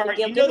me and I had Or to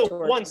give you know it the to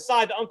her. one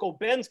side that Uncle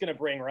Ben's going to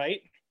bring,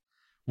 right?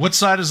 What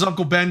side is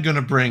Uncle Ben going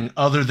to bring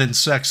other than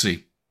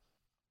sexy?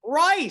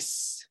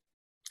 Rice.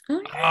 Oh,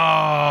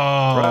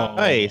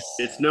 Rice.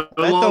 It's no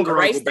That longer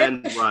don't- Uncle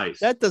Ben's rice.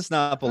 That does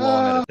not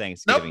belong at a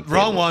Thanksgiving. Nope,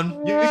 wrong table.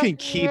 one. You can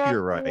keep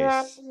your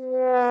rice. You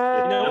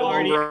know, No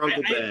Artie, longer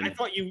Uncle I Ben.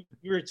 thought you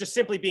were just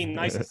simply being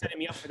nice and setting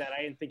me up for that.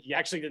 I didn't think you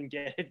actually didn't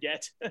get it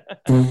yet.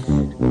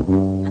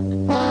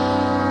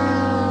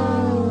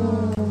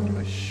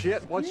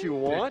 Shit, what you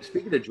want?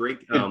 Speaking of drink,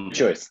 Good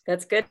choice.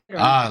 That's good.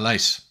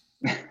 Nice.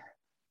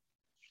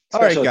 All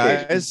right, Special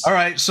guys. occasions. All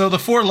right, so the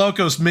Four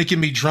Locos making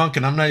me drunk,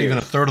 and I'm not even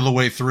a third of the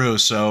way through.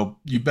 So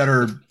you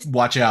better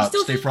watch You out.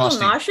 still Stay feel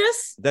frosty.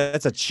 nauseous?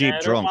 That's a cheap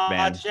Better drunk,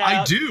 man. watch I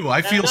out. do.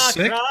 I feel And not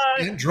sick cry.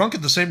 and drunk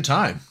at the same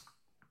time.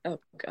 Oh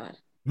God.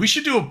 We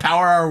should do a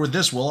power hour with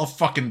this. We'll all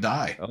fucking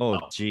die. Oh,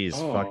 geez,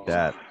 fuck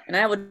that. And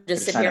I would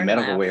just sit Sign here a and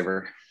medical laugh.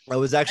 waiver. I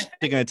was actually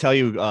going to tell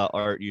you,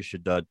 Art, you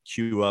should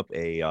queue up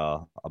a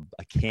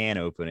can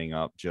opening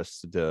up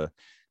just to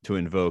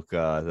invoke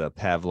the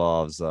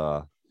Pavlov's.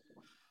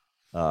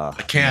 I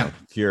can't.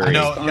 Fury. I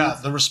know. Yeah,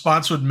 the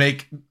response would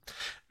make.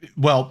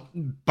 Well,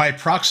 by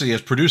proxy,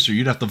 as producer,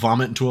 you'd have to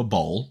vomit into a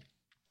bowl,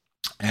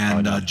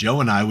 and no.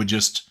 Joe and I would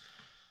just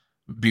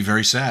be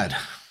very sad,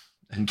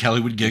 and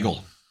Kelly would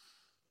giggle.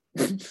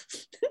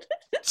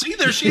 See,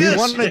 there she is.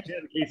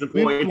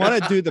 We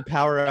want to do the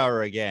power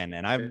hour again,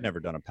 and I've never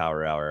done a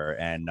power hour,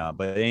 and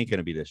but it ain't going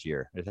to be this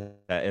year. It'll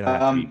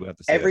have to be- we'll have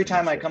to save Every it for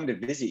time next I year. come to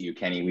visit you,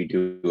 Kenny, we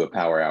do a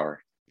power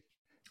hour.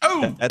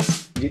 Oh,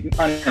 That's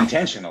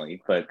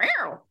Unintentionally, but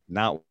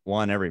not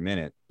one every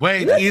minute.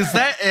 wait, is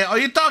that? Are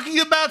you talking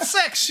about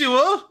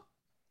sexual?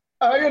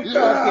 I am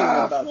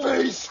talking about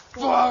face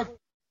fuck.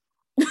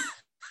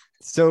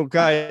 So,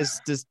 guys,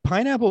 does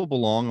pineapple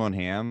belong on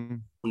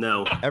ham?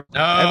 No.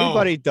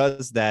 Everybody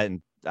does that,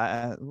 and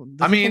I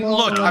does it mean,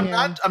 belong look, on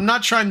I'm ham?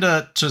 not trying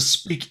to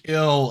speak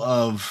ill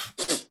of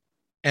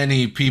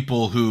any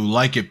people who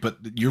like it, but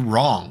you're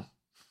wrong.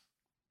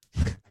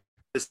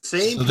 The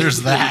same. So there's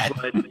people that.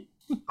 who put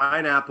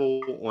pineapple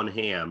on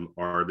ham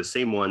are the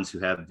same ones who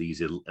have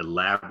these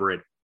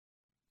elaborate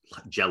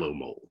Jello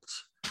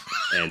molds.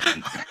 And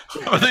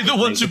Are they the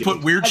ones who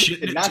put weird I shit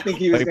in did it? not too? think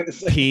he was Like going to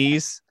say.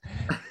 peas.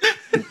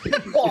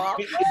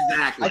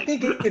 Exactly. I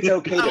think it's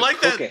okay I to like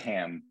cook that- a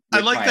ham. I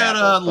with like that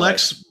pineapple, but-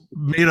 Lex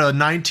made a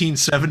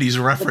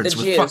 1970s reference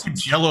with juice. fucking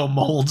Jello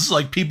molds,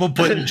 like people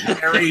putting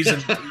cherries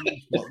and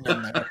floating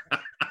in there.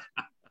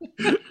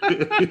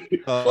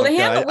 Well, the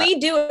ham that we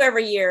do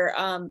every year,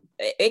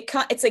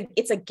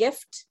 it's a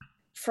gift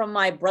from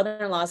my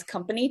brother-in-law's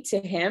company to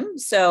him.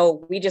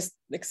 So we just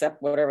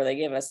accept whatever they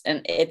give us,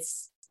 and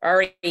it's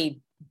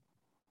already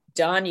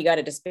done. You got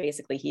to just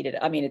basically heat it.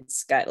 I mean,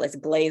 it's got like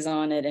glaze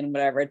on it and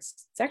whatever.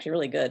 It's actually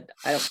really good.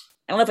 I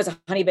don't know if it's a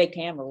honey baked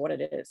ham or what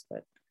it is,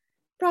 but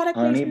product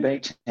honey placement.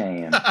 baked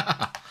ham.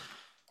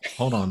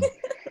 Hold on.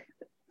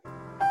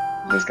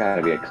 There's got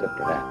to be a clip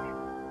for that.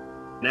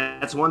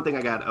 That's one thing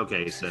I got.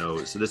 Okay, so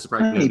this is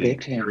probably Honey going to be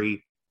baked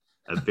ham.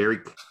 a very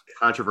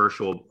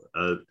controversial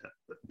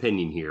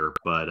opinion here,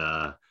 but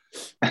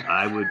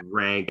I would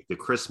rank the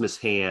Christmas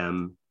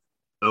ham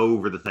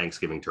over the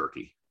Thanksgiving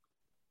turkey.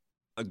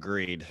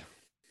 Agreed.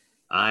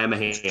 I am a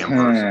ham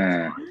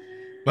person.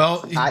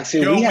 Well, I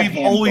see. Joe, We have we've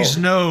ham always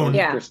both known on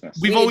Yeah. Christmas.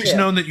 we've Me always too.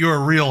 known that you're a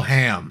real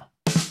ham.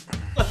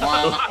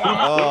 Oh,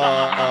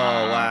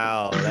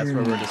 wow. That's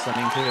what we're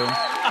descending to.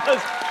 That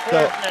was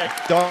So,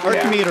 perfect. dark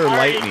Yeah. meat or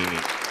light Sorry. meat?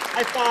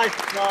 High five,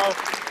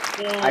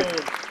 bro.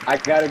 Boom. I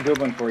got a good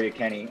one for you,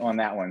 Kenny, on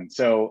that one.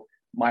 So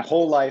my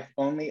whole life,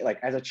 only like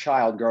as a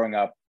child growing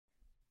up,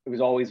 it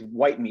was always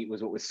white meat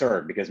was what was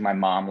served because my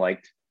mom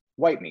liked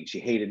white meat. She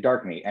hated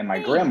dark meat. And my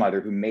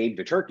grandmother, who made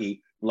the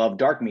turkey, loved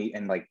dark meat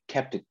and like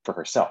kept it for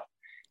herself.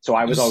 So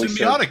I was It's always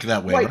served symbiotic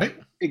that way, white- right?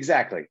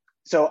 Exactly.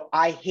 So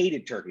I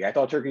hated turkey. I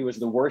thought turkey was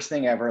the worst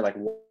thing ever. Like,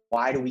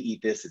 why do we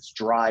eat this? It's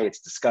dry. It's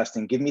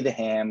disgusting. Give me the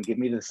ham. Give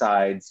me the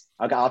sides.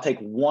 I'll take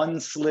one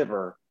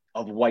sliver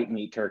of white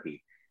meat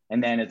turkey.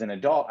 And then as an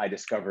adult, I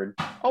discovered,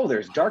 oh,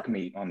 there's dark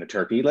meat on the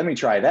turkey. Let me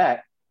try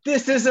that.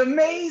 This is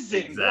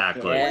amazing.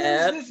 Exactly. Where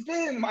Yep. has this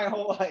been my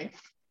whole life?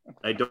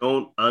 I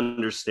don't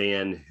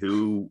understand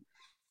who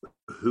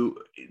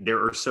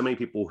there are so many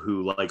people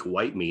who like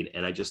white meat,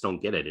 and I just don't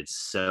get it. It's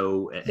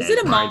so. Is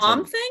it a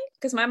mom thing?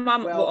 Because my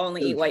mom will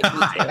only eat white meat.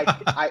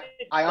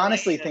 I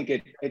honestly think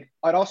it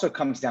also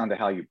comes down to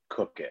how you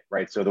cook it,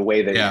 right? So the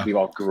way that we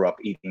all grew up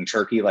eating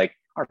turkey, like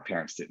our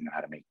parents didn't know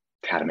how to make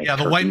Yeah,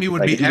 the turkey. white meat would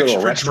Like, be if you go to a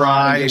extra restaurant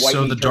dry, and get white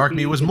so meat the dark turkey,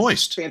 meat was it's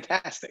moist.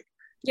 Fantastic.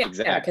 Yeah,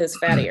 Exactly. because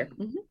it's fattier.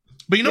 Mhm.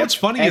 But you know what's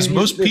funny is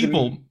most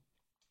people.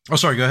 Oh,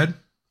 sorry. Go ahead.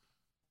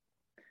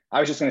 I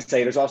was just going to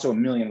say, there's also a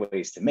million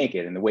ways to make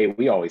it, and the way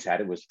we always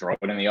had it was throw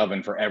it in the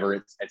oven forever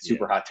at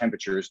super hot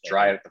temperatures,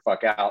 dry it the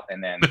fuck out,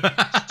 and then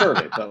serve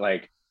it. But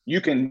like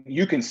you can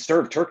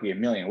serve turkey a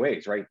million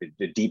ways, right?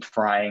 The deep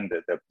frying,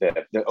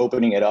 the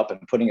opening it up and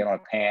putting it on a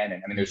pan,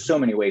 and I mean, there's so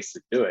many ways to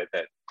do it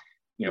that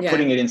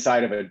putting it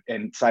inside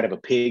of a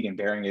pig and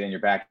burying it in your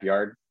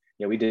backyard.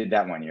 Yeah, we did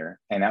that one year,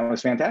 and that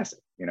was fantastic.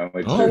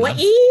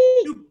 Hawaii.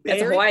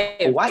 That's a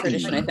Hawaii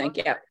tradition, I think.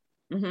 Yeah.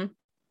 Mm-hmm.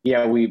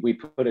 Yeah, we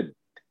put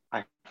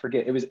I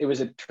forget, it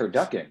was a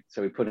turducken,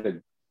 so we put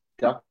a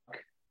duck.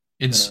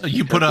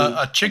 You put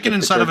a chicken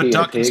inside of a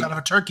duck inside of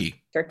a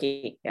turkey.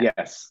 Turkey. Yeah.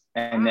 Yes,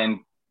 and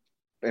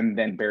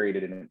then buried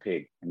it in a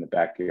pig in the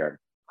backyard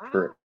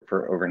for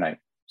overnight.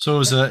 So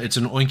it's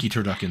an oinky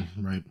turducken,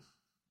 right?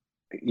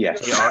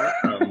 Yes.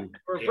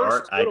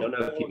 Art, I don't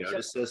know if you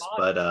noticed this,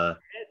 but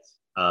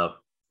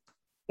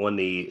on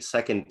the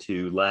second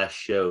to last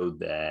show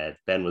that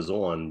Ben was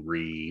on,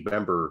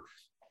 remember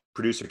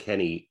producer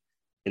Kenny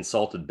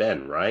insulted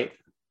Ben, right?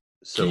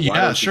 So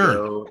why don't you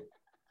go,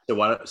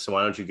 so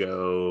why don't you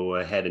go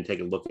ahead and take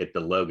a look at the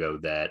logo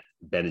that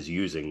Ben is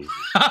using?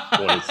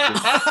 Realize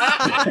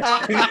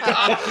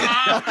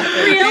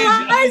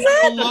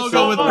it? The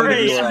logo with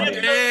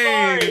producer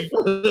Dave.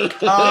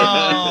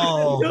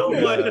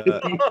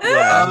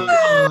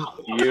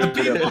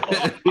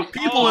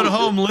 People at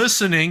home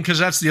listening, because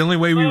that's the only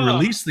way we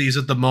release these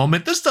at the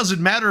moment. This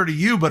doesn't matter to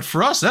you, but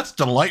for us, that's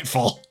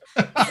delightful.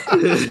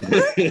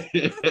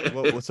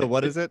 So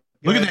what is it?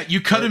 Look at that.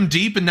 You cut him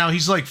deep, and now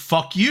he's like,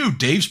 fuck you.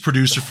 Dave's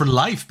producer for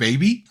life,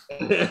 baby.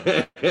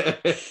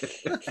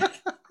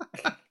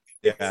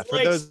 Yeah, for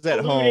like those at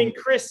saluting home.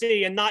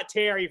 Chrissy and not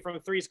Terry from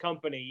Three's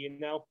Company,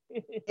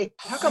 Hey,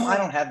 how come I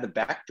don't have the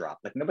backdrop?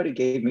 Like, nobody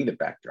gave me the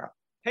backdrop.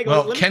 Hey,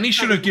 Well, Kenny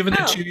should have given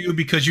it to you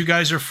because you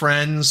guys are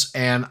friends,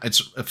 and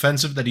it's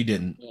offensive that he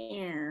didn't.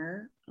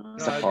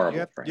 It's a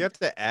horrible You have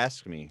to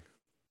ask me.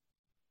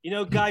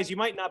 Guys, you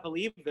might not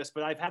believe this,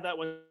 but I've had that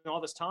one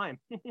all this time.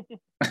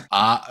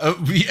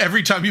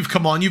 Every time you've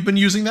come on, you've been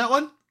using that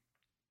one?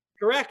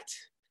 Correct.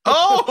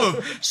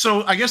 Oh,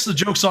 so I guess the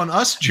joke's on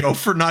us, Joe,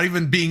 for not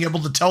even being able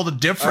to tell the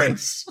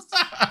difference.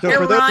 So Here,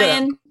 for those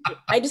Ryan.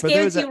 I just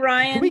gave it to you,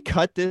 Ryan. Can we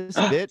cut this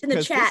bit? in the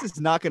Because chat. this is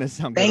not going to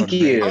sound Thank good.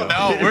 on you. radio.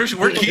 No,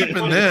 we're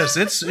keeping this.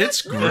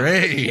 It's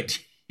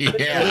great.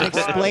 Yeah.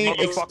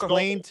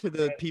 Explain to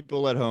the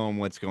people at home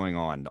what's going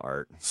on,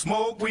 Art.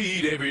 Smoke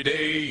weed every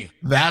day.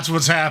 That's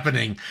what's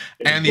happening.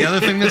 And the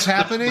other thing that's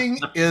happening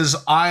is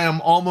I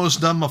am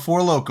almost done my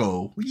Four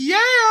Loco. Yeah.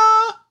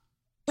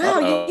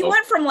 Wow, you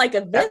went from like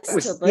a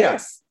this to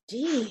this.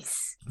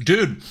 Jeez.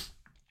 Dude,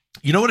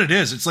 you know what it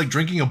is? It's like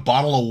drinking a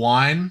bottle of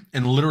wine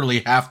and literally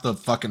half the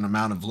fucking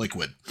amount of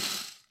liquid.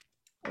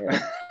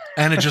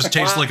 And it just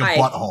tastes like a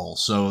butthole.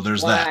 So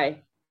there's that.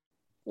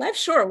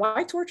 Life's short.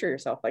 Why torture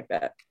yourself like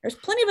that? There's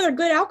plenty of other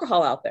good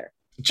alcohol out there.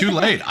 Too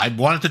late. I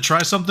wanted to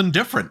try something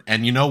different.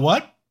 And you know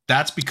what?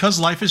 That's because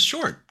life is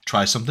short.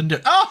 Try something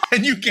different. Oh,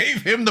 and you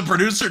gave him, the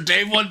producer,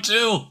 Dave, one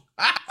too.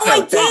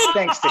 I did.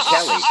 Thanks to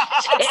Kelly.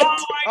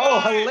 Oh,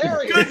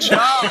 hilarious. Good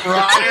job,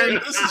 Ryan.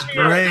 This is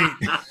great.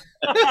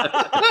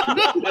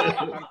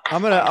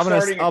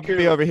 I'll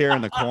be over here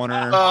in the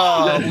corner.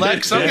 Oh,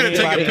 Lex, I'm gonna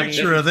take a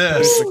picture of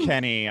this.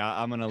 Kenny,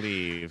 I'm gonna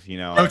leave.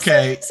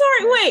 Okay.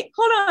 Sorry, wait,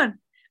 hold on.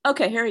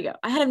 Okay, here we go.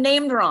 I had him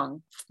named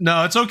wrong.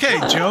 No, it's okay,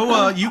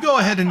 Joe. You go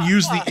ahead and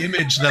use the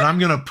image that I'm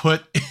gonna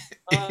put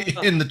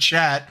in the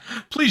chat.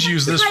 Please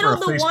use this for a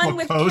the one Facebook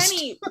with post.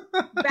 Kenny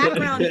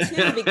background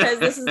too, because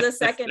this is the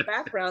second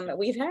background that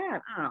we've had.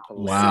 Oh,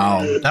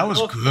 Wow, that was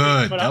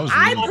good. That was.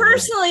 I really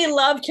personally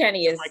love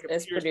Kenny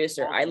as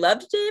producer. I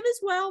loved Dave as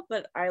well,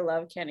 but I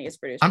love Kenny as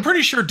producer. I'm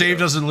pretty sure Dave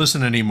doesn't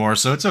listen anymore,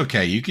 so it's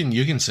okay. You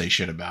can say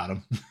shit about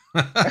him.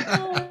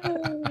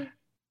 I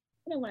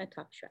don't want to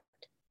talk shit.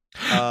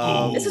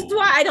 Oh. This is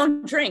why I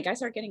don't drink. I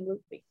start getting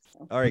goofy.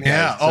 So. All right,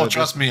 Yeah. guys,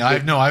 Trust me.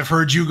 I've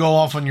heard you go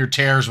off on your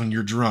tears when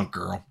you're drunk,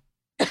 girl.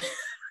 You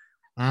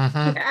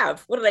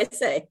have. What did I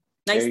say?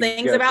 Nice There you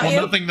things go. about Well,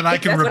 you. nothing that I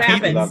can That's what repeat.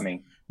 happens. Love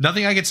me.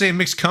 Nothing I can say in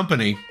mixed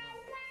company.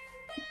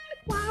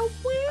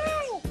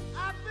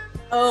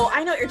 Oh,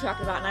 I know what you're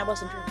talking about, and I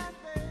wasn't drinking.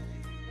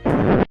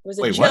 It was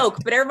a Wait, what? joke,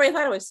 but everybody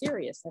thought it was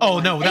serious. Oh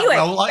no! Anyway,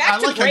 I back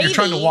to like how you're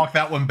trying to gravy. walk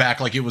that one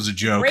back like it was a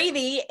joke.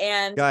 Gravy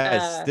and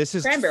guys, this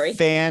is cranberry.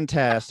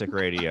 fantastic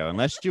radio.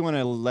 Unless you want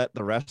to let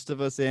the rest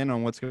of us in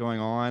on what's going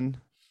on.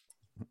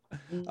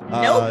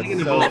 Nope.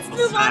 So Let's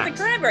move on to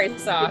cranberry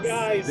sauce.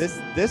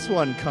 this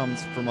one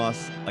comes from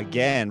us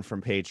again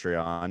from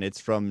Patreon. It's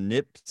from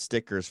Nip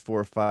Stickers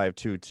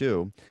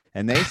 4522,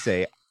 and they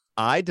say,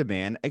 I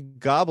demand a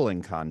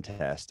gobbling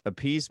contest.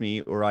 Appease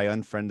me or I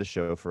unfriend the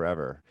show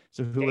forever.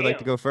 So who would like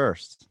to go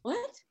first?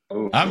 What?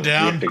 Oh, I'm we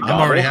have down. to I'm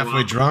already gobble?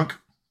 halfway drunk.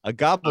 A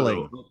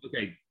gobbling. Oh,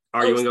 okay.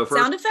 Are you want to go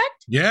first? Sound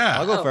effect? Yeah.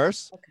 I'll go Oh,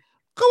 first.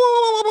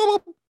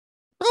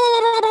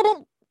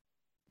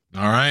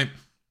 All right.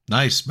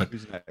 Nice. But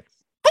Who's next?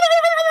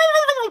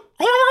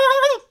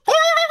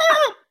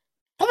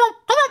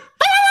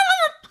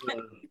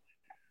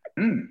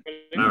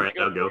 All right,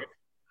 I'll go.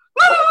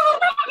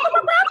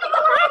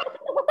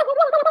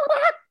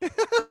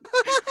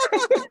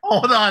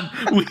 hold on.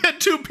 We had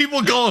two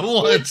people go at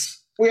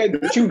once. We had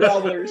 2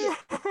 gobblers.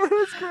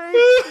 It's great.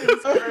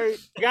 It's great.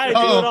 You gotta do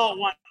Oh. it all at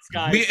once,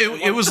 guys.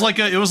 It was like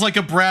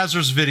a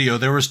Brazzers video.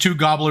 There was 2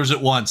 gobblers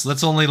at once.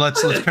 Let's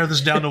pare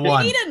this down to We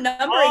one. need a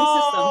numbering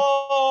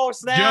Oh,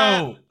 snap.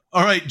 Joe.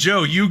 All right,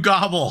 Joe, you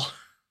gobble.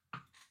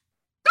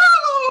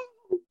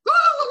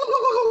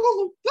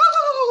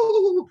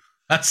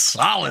 That's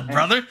solid,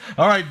 brother.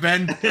 All right,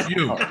 Ben,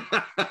 you.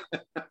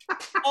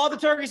 All the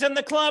turkeys in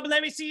the club,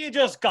 let me see you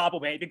just gobble,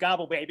 baby,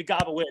 gobble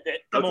with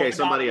it. Come Okay, on,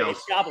 somebody gobble,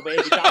 else. Gobble,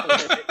 baby, gobble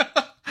with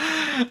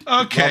it.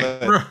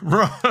 Okay,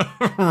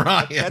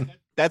 Ryan.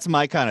 That's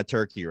my kind of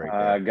turkey right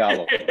there.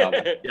 Gobble,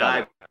 gobble. Yeah, I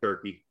have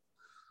turkey.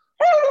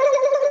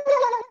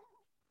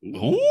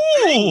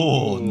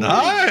 Ooh,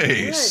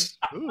 nice.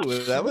 Ooh,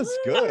 that was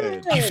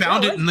good. He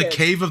found it in the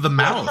cave of the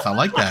mouth. I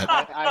like that.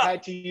 I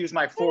had to use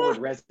my forward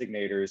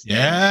resignators.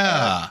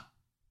 Yeah.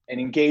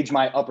 And engage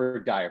my upper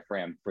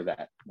diaphragm for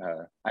that.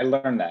 I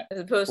learned that.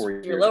 As opposed 4 to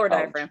years your of lower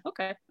college. diaphragm.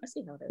 Okay, I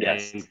see how that is.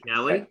 Yes. And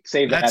Kelly?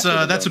 Save that That's for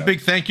the that's a bonus.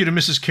 big thank you to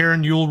Mrs.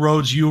 Karen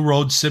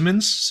Yule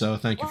Simmons. So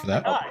thank you for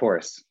that. Of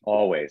course.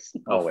 Always.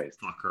 Oh, Always.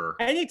 fuck her.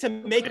 I need to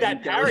make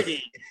that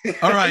parody.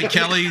 All right,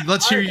 Kelly,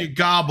 let's hear you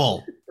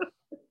gobble.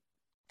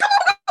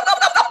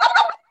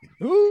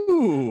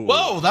 Ooh.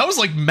 Whoa, that was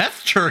like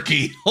meth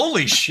turkey.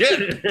 Holy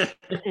shit.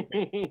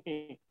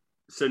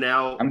 So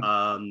now,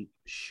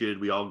 should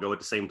we all go at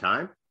the same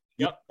time?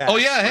 Yep. Oh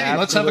yeah, hey,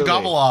 let's have a Absolutely.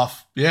 gobble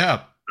off.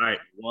 Yeah. All right,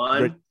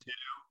 1, 2,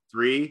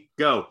 3,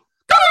 go.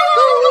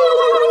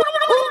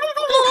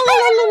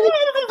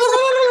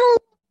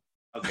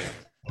 Okay.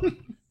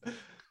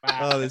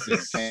 Oh, this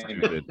is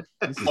stupid.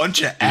 This is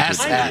Bunch of stupid ass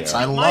video. hats.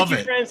 I Mind love you,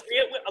 it. friends,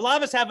 a lot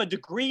of us have a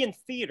degree in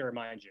theater,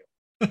 mind you.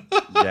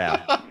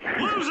 Yeah.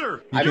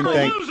 Loser! You You're can a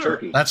thank loser!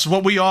 Turkey. That's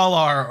what we all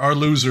are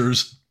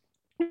losers.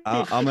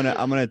 I'm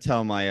gonna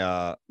tell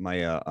my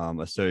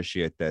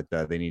associate that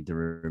they need to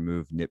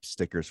remove Nip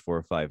Stickers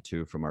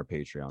 452 from our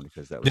Patreon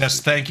because that was Yes,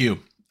 stupid. thank you.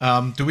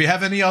 Do we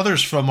have any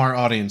others from our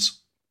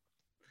audience?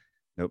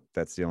 Nope,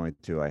 that's the only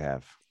 2 I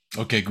have.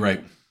 Okay,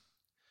 great.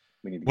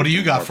 We need to What get do you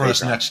some got more for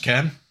us Patreon. next,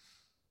 Ken?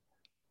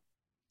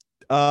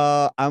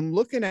 I'm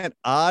looking at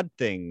odd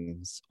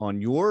things on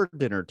your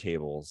dinner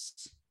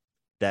tables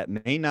that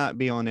may not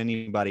be on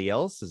anybody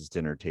else's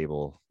dinner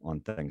table on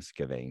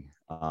Thanksgiving.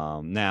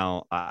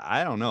 Now,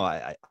 I don't know.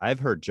 I've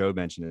heard Joe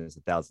mention this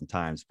 1,000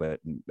 times, but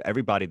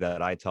everybody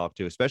that I talk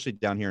to, especially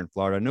down here in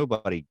Florida,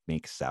 nobody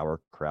makes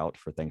sauerkraut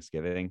for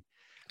Thanksgiving.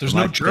 There's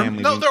My no German.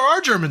 family No, means- there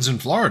are Germans in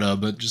Florida,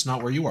 but just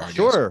not where you are. I guess.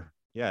 Sure.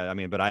 Yeah, I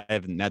mean, but I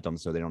haven't met them,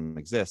 so they don't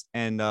exist.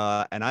 And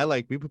I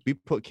like we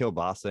put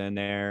kielbasa in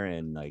there,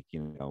 and like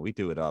we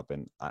do it up,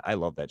 and I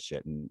love that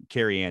shit. And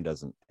Carrie Ann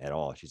doesn't at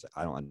all. She's like,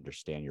 I don't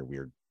understand your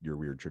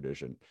weird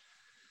tradition.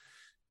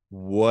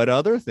 What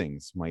other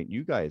things might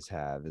you guys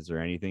have? Is there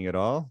anything at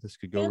all? This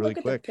could go Yeah, really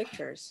look quick. at the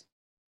pictures.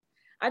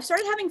 I've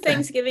started having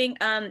Thanksgiving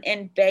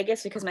in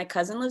Vegas because my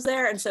cousin lives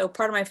there, and so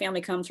part of my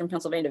family comes from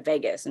Pennsylvania to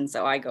Vegas, and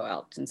so I go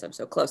out since I'm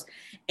so close.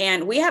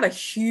 And we have a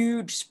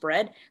huge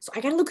spread, so I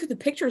got to look at the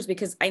pictures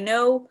because I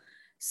know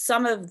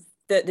some of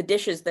the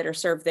dishes that are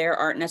served there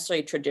aren't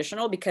necessarily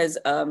traditional because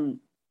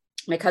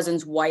my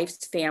cousin's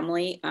wife's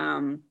family is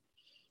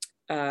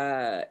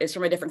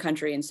from a different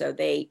country, and so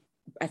they,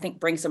 I think,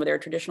 bring some of their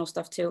traditional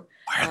stuff too.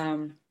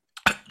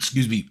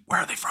 Excuse me,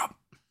 where are they from?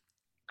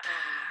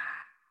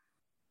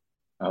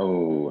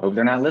 Oh, hope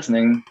they're not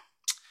listening.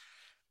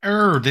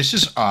 This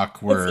is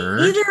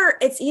awkward.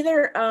 It's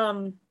either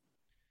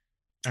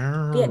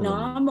Oh.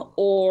 Vietnam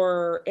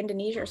or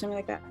Indonesia or something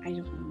like that. I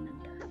don't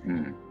remember.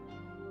 Hmm.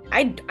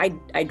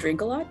 I drink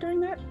a lot during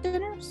that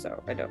dinner,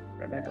 so I don't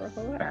remember a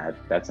whole lot.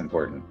 That's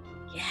important.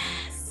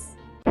 Yes.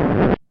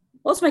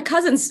 Well, it's my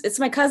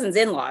cousin's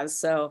in-laws,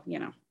 so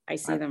I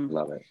see them.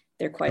 Love it.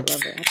 They're quite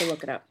lovely. I have to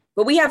look it up.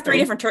 But we have three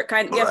different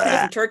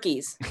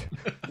turkeys.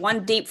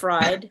 One deep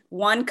fried,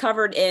 one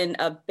covered in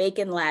a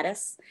bacon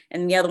lattice,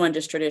 and the other one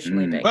just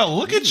traditionally baked. Well,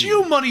 look at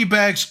you,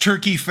 Moneybags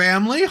Turkey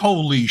family.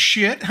 Holy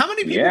shit. How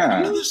many people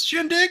come to this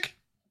shindig?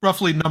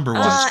 Roughly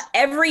number-wise.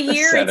 Every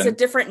year it's a 7.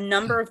 different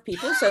number of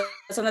people. So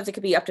sometimes it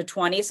could be up to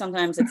 20,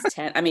 sometimes it's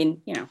 10. I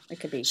mean, it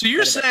could be. So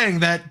you're saying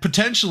that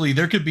potentially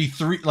there could be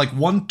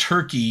one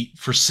turkey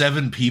for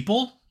 7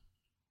 people?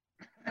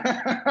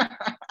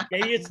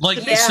 Like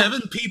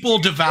 7 people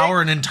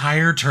devour an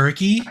entire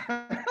turkey?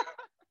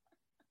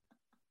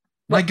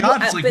 My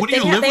God, it's like, what do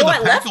you live with,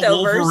 a pack of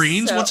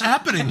Wolverines? What's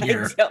happening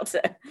here?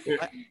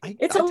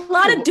 It's a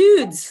lot of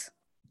dudes.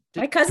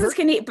 My cousins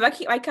can eat.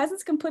 My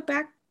cousins can put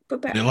Put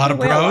back. Are they a lot of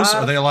put away bros?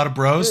 lot Are they a lot of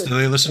bros? Do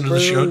they listen to the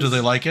show? Do bros.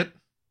 they like it?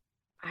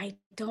 I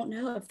don't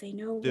know if they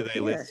know. Do we're they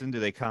here. listen? Do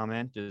they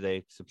comment? Do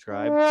they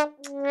subscribe? I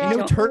You know, don't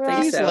think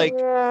turkey's so.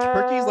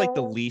 like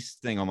the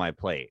least thing on my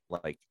plate.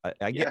 Like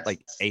I get Yes.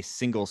 like a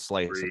single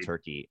slice Agreed. of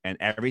turkey, and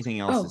everything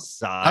else Oh. is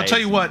sides. I'll tell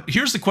you what.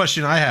 Here's the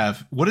question I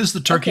have: what is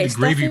the turkey Okay, to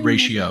gravy stuffing-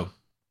 ratio?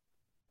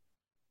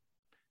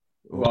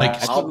 Well,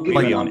 Like- I'll give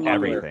like you on an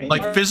unpopular everything. opinion.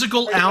 Like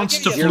physical Wait, ounce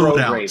to zero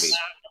fluid gravy. ounce.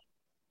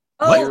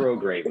 Oh, Zero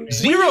gravy.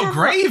 Zero have a-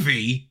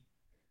 gravy.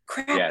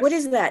 crap! Yes. What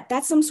is that?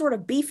 That's some sort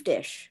of beef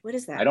dish. What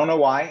is that? I don't know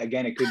why.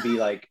 Again, it could be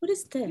like What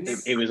is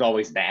this? it was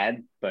always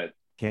bad, but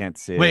Can't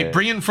see. Wait, it.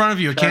 bring it in front of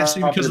you. I Turn can't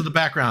see off because your- of the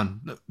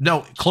background.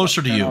 No,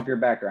 closer to turn you. off your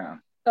background.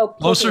 Oh,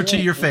 Closer okay, to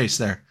wait. your face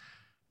there.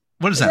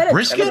 What is Is that? a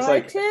Brisket? looks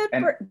like- tri-tip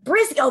and- or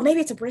brisket? Oh,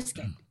 maybe it's a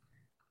brisket.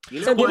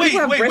 You So know do what? you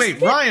have Wait,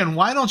 brisket? Ryan,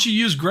 why don't you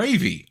use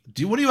gravy?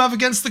 What do you have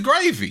against the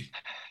gravy?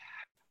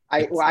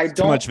 I Too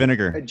don't much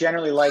vinegar.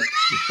 generally like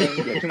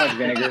too much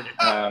vinegar.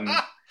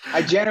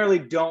 I generally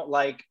don't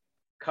like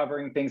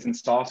covering things in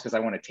sauce because I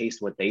want to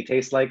taste what they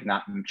taste like,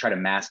 not try to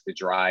mask the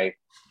dry.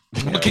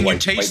 Well, can you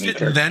white taste meat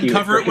it and then turkey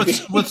cover it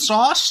gravy. with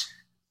sauce?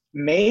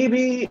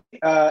 Maybe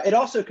it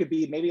also could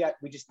be maybe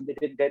we just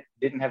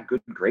didn't have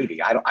good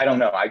gravy. I don't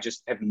know. I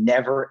just have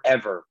never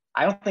ever.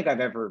 I don't think I've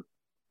ever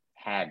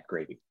had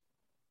gravy.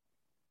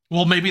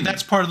 Well, maybe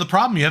that's part of the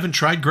problem. You haven't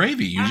tried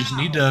gravy. You just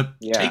need to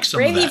Yeah. take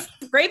some of Gravy,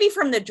 that. gravy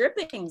from the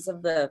drippings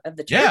of the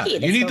Yeah, turkey. you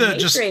That's need to homemade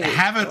just gravy.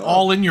 have it Oh.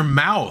 all in your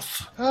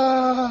mouth.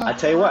 I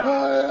tell you what,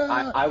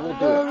 I will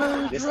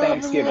do it this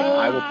Thanksgiving.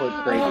 I will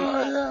put gravy.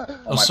 on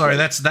Oh, my sorry,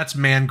 plate, that's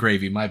man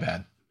gravy. My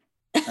bad.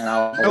 and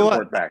I'll You know what?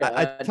 report back.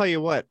 I tell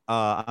you what,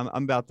 I'm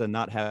about to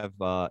not have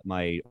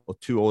my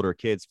two older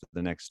kids for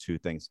the next two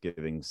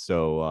Thanksgivings.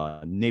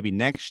 So maybe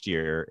next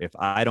year, if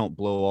I don't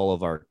blow all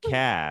of our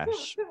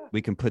cash,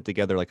 we can put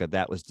together like a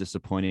That Was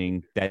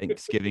Disappointing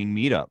Thanksgiving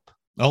meetup.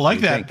 I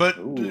like What do you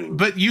that,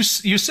 but Ooh.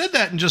 you said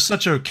that in just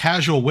such a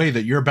casual way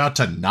that you're about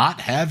to not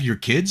have your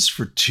kids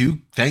for two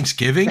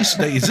Thanksgivings.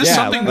 Is this Yeah,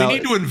 something well- we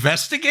need to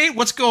investigate?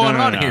 What's going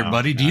on here,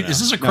 buddy? Is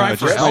this a cry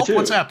for just help? my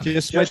What's two. happening?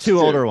 Just my Just two two.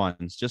 older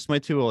ones. Just my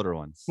two older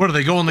ones. What are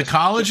they going to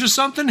college or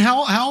something?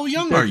 How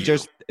young are you?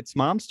 Just it's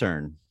mom's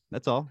turn.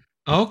 That's all.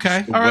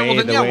 Okay, The all right. way- Well,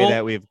 then the yeah. way Well,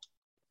 that we've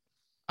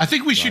I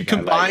think we should I like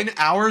combine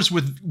ours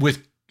with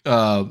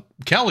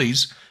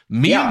Kelly's.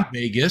 Me Yeah. in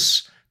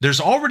Vegas.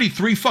 There's already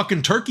 3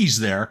 fucking turkeys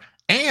there,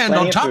 and Plenty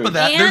on of top food. of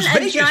that, And there's a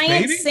Vegas,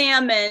 giant baby.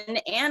 salmon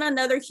and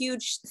another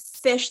huge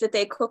fish that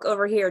they cook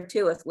over here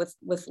too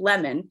with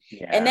lemon.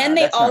 Yeah, And then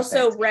they that's not also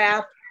Thanksgiving.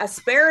 wrap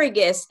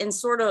asparagus in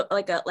sort of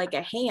like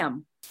a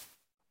ham.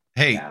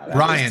 Hey, Yeah, that was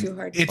Ryan, too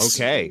hard to it's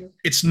Okay.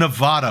 it's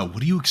Nevada. What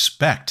do you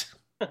expect?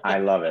 I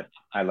love it.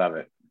 I love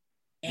it.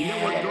 You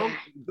know what?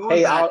 Going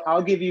Hey, back,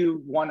 I'll give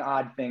you one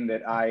odd thing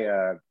that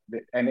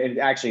and it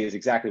actually is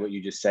exactly what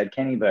you just said,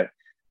 Kenny. But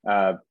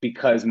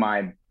because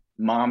my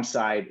mom's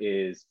side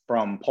is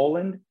from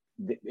Poland,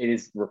 it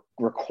is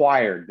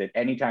required that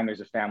anytime there's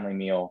a family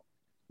meal,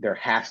 there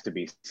has to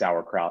be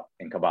sauerkraut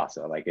and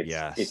kielbasa. Like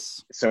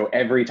it's so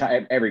every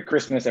time, every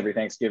Christmas, every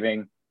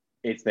Thanksgiving,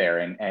 it's there.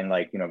 And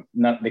like, you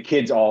know, the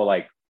kids all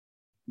like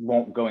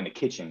won't go in the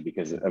kitchen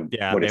because of what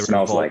they it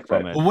smells revolt like.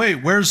 from But it. Wait,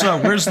 where's the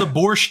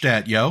borscht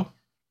at, yo?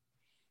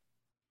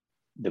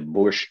 the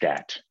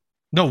Borscht.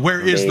 No, where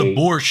is the They-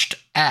 borscht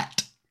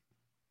at?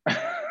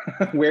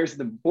 Where's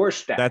the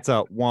Borscht? That's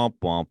a womp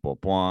womp womp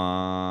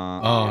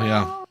womp. Oh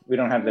yeah. We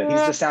don't have the.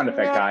 He's the sound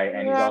effect guy,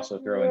 and he's also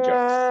throwing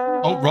jokes.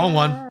 Oh, wrong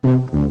one.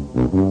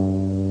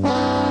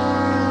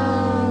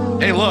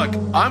 Hey, look,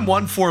 I'm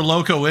 1-4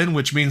 loco in,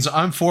 which means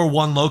I'm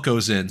 4-1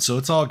 locos in, so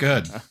it's all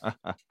good.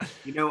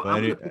 you know, But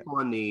I'm it- going to pick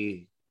on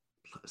the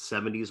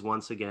 70s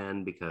once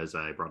again because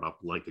I brought up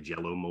like the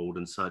Jello mold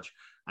and such.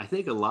 I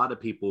think a lot of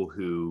people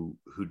who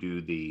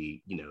do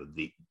the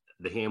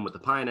the ham with the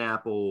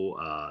pineapple,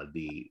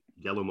 the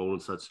yellow mold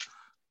and such,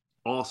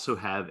 also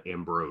have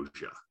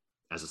ambrosia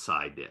as a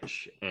side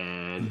dish,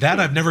 and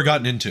That I've never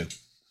gotten into.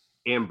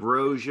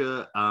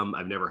 ambrosia.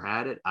 I've never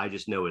had it. I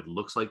just know it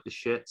looks like the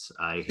shits.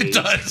 I hate It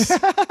does.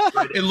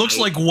 It looks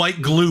like white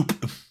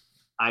gloop.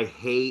 I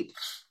hate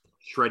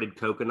shredded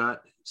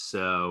coconut.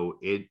 So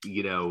if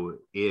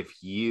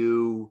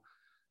you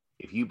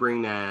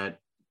bring that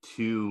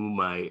to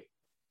my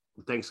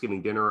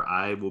Thanksgiving dinner,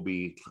 I will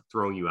be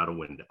throwing you out a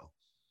window.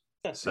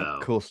 So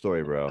Cool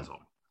story, bro. that's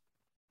all.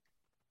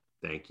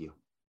 Thank you.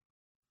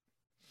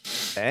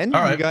 And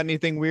All right. you got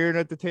anything weird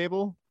at the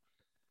table?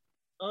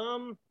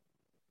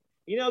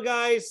 You know,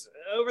 guys,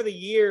 over the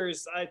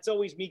years, it's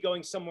always me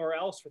going somewhere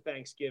else for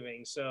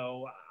Thanksgiving.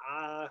 So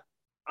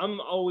I'm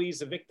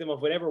always a victim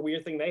of whatever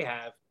weird thing they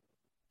have.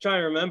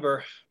 Trying to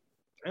remember.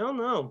 I don't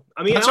know.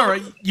 I mean, That's all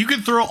right. You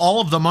can throw all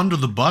of them under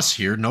the bus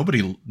here.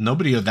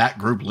 Nobody of that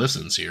group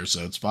listens here,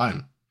 so it's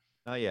fine.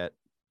 Not yet.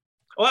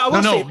 Well, I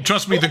will No, say,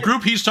 trust me, the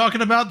group he's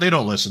talking about, they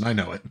don't listen. I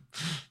know it.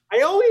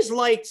 I always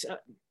liked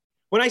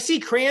when I see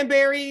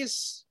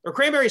cranberries or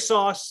cranberry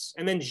sauce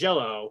and then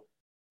Jell-O,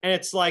 and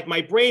it's like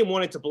my brain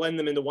wanted to blend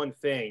them into one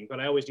thing, but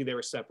I always knew they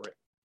were separate.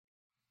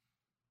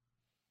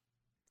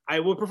 I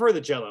would prefer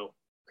the Jell-O.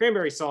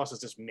 Cranberry sauce is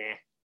just meh.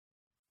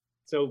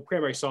 So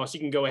cranberry sauce, you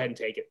can go ahead and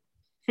take it.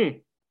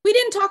 We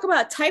didn't talk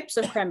about types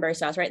of cranberry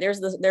sauce, right? There's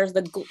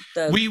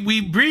the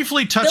we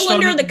briefly touched on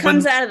cylinder it that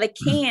comes when- out of the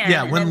can.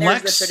 Yeah, and when then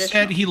there's Lex the said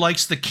traditional. he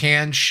likes the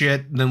canned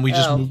shit, then we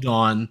just Oh. moved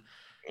on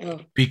Oh,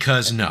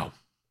 because no.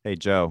 Hey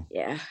Joe,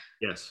 yeah,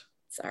 Yes.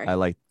 sorry. I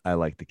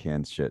like the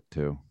canned shit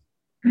too.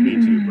 Me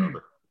too,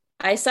 brother.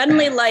 I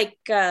suddenly like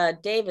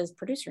Dave as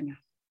producer now.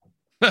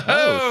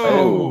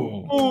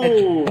 Oh.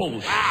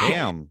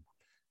 Damn,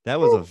 that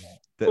was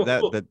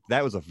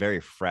that was a very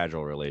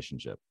fragile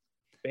relationship.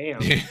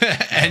 Bam.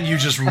 And you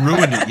just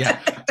ruined it. Yeah.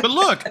 But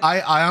look,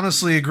 I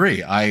honestly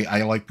agree.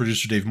 I like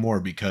producer Dave more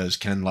because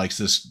Ken likes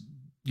this,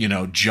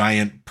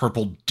 giant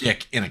purple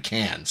dick in a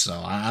can. So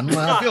I don't know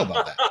how I feel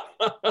about that.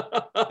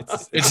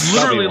 It's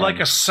literally like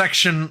a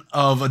section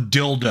of a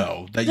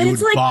dildo that But you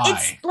it's would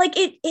like buy.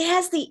 it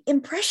has the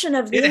impression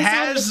of the It inside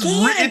has of the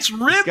can. it's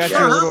ribbed got for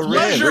your her little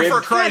pleasure, rib.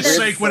 for Christ's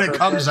Yeah, sake, when it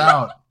comes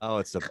out. Oh,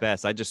 it's the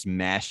best. I just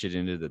mashed it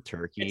into the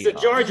turkey. It's a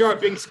Jar Jar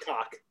Binks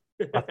cock.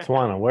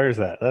 Botswana, where's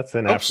that? That's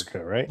in Oops.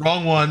 Africa, right?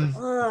 Wrong one.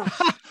 Ugh.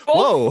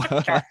 Whoa.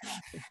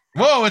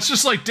 Whoa, it's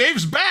just like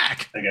Dave's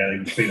back. I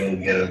gotta feel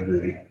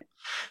good.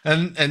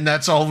 And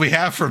that's all we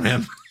have from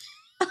him.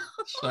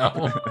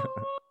 So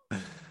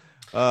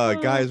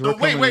guys, we're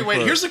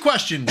wait. Here's the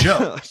question,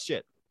 Joe.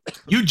 Shit.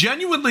 You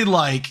genuinely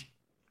like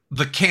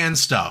the canned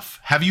stuff.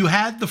 Have you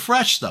had the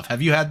fresh stuff?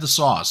 Have you had the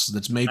sauce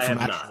that's made I from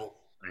have actual?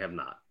 not. I have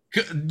not.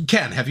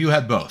 Ken, have you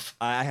had both?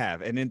 I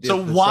have. And then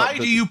So why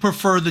do you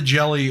prefer the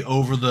jelly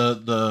over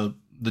the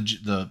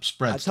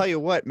spread? I tell you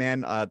what,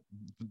 man.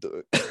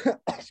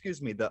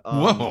 Excuse me.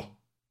 Whoa.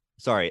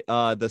 Sorry.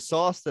 The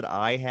sauce that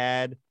I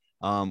had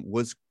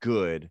was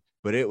good,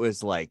 but it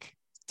was like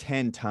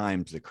 10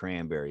 times the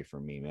cranberry for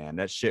me, man.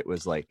 That shit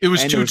was like It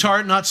was too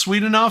tart, not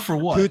sweet enough, or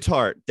what? Too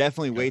tart.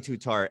 Definitely way too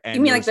tart. And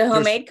You mean like the there's-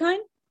 homemade kind?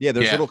 Yeah,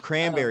 there's Yeah. little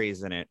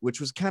cranberries in it, which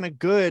was kind of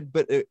good,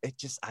 but it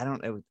just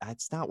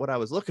it's not what I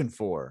was looking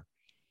for.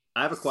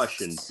 I have a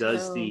question.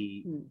 Does So-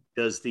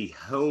 the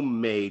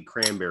homemade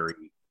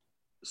cranberry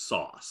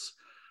sauce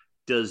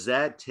does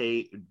that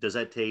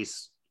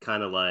taste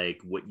kind of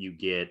like what you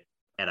get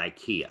at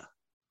IKEA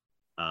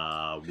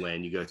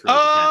when you go through like,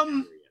 the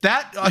cafeteria?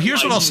 That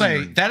here's what I'll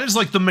say. That is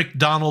like the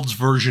McDonald's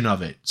version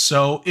of it.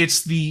 So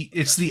it's the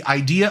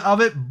idea of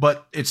it,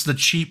 but it's the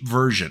cheap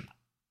version.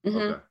 Mhm.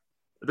 Okay.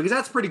 Because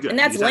that's pretty good. And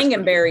that's Because pretty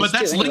lingonberries But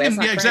that's too. Anyway, it's lingon.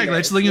 not Yeah, exactly.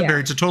 It's cranberries. lingonberry. Yeah.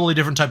 It's a totally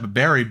different type of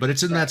berry, but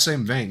it's in that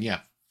same vein.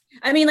 Yeah.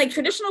 I mean, like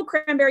traditional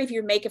cranberry, if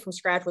you make it from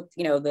scratch with,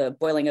 the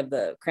boiling of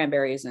the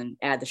cranberries and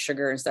add the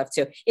sugar and stuff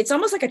too, it's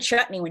almost like a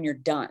chutney when you're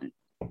done.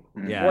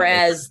 Yeah.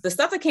 Whereas the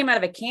stuff that came out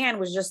of a can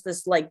was just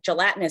this like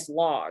gelatinous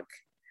log.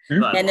 I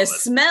And love the it.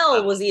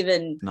 smell was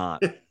even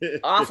Not.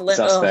 awful.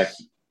 Suspect.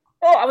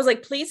 Oh, I was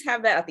like, please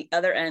have that at the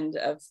other end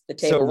of the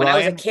table So when I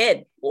was a Ryan-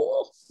 kid.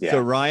 Oh. Yeah. So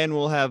Ryan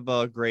will have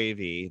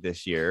gravy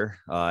this year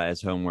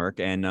as homework,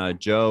 and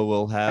Joe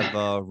will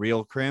have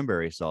real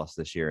cranberry sauce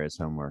this year as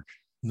homework.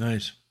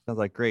 Nice. Sounds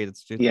like great.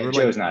 It's just, Yeah, we're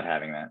Joe's like, not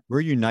having that.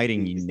 we're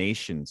uniting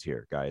nations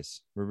here,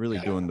 guys. We're really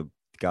doing the I'm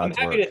God's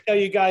happy work. to tell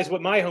you guys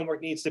what my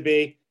homework needs to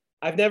be.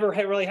 I've never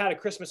really had a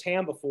Christmas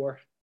ham before.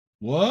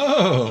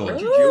 Whoa. Aren't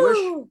you Jewish?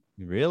 Ooh.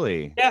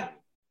 Really? Yeah.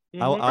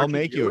 I'll Mhm. I'll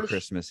make you a Jewish?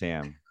 Christmas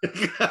ham.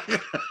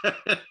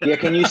 Yeah,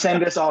 can you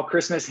send us all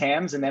Christmas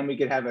hams and then we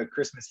could have a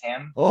Christmas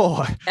ham?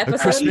 Oh, a Episode?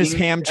 Christmas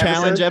ham Episode?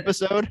 challenge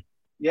episode?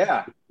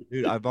 Yeah.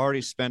 Dude, I've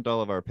already spent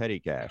all of our petty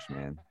cash,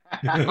 man. On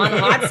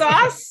hot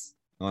sauce?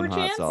 On hot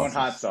Perchance? sauce. On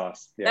hot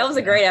sauce. Yeah. That was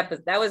a great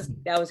episode. That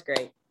was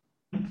great.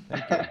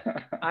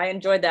 I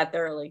enjoyed that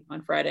thoroughly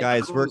on Friday.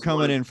 Guys, we're Always coming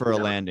wanted in to for a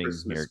have landing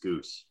Christmas here.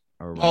 goose.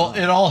 Or- Well,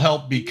 it all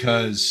helped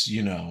because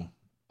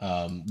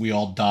we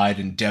all died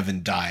and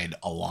Devin died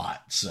a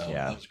lot. So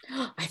Yeah.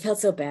 I felt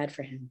so bad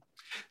for him.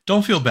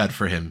 don't feel bad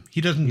for him.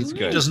 He doesn't. He's He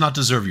good. does not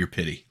deserve your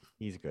pity,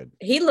 He's good.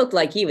 He looked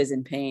like he was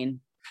in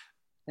pain.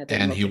 That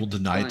didn't and look he will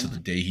deny it to fun. the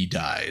day he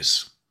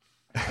dies.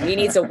 He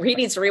needs to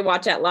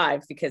rewatch that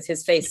live because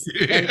his face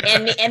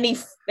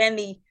and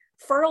the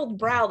furrowed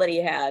brow that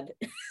he had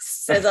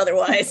says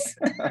otherwise.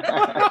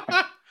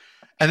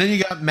 And then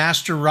you got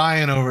Master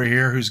Ryan over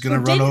here, who's going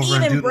Who to run didn't over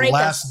and even do the break a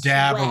last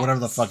dab or sweat. whatever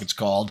the fuck it's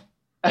called.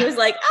 He was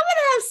like, I'm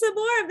gonna have some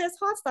more of this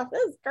hot stuff.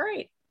 This is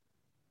great.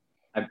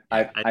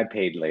 I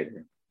paid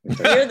later. You're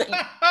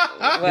the,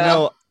 well, You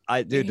know,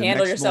 I dude, you the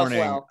handle next yourself morning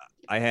well.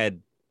 I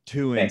had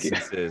two Thank you.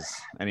 instances.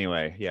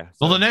 Anyway, yeah.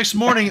 Well, the next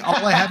morning,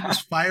 all I had was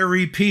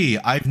fiery pea.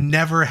 I've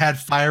never had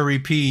fiery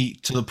pea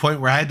to the point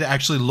where I had to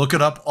actually look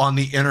it up on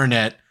the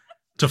internet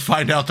to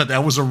find out that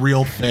that was a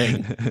real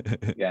thing.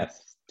 Yes.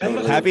 Happy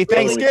Totally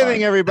Thanksgiving,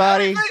 fine.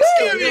 everybody.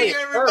 Thanksgiving,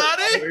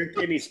 everybody! Your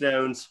kidney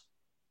stones.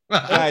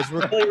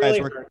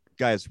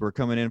 Guys, we're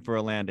coming in for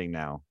a landing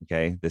now.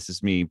 Okay, this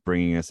is me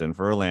bringing us in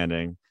for a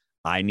landing.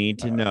 I need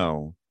to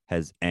know: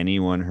 has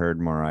anyone heard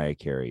Mariah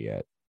Carey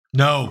yet?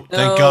 No, No,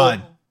 thank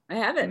God. I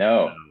haven't.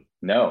 No.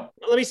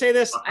 Let me say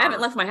this. I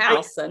haven't left my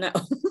house, so no.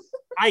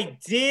 I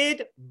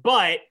did,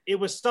 but it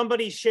was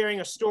somebody sharing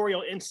a story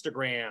on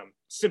Instagram.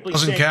 Simply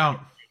Doesn't saying, count.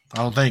 I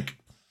don't think.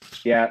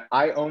 Yeah,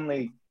 I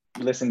only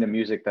listen to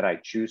music that I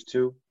choose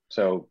to.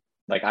 So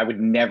like I would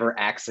never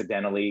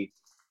accidentally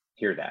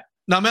hear that.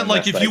 Now, I meant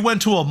like if you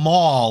went to a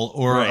mall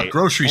or a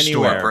grocery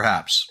store,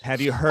 perhaps.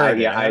 Have you heard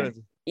it?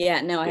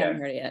 No, I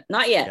haven't heard it yet.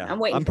 Not yet. Yeah. I'm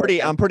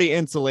waiting. I'm pretty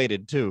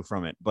insulated too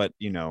from it, but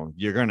you know,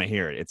 you're gonna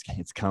hear it.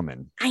 It's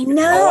coming. I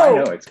know. Oh,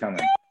 I know it's coming.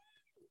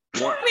 I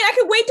mean, I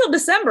could wait till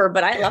December,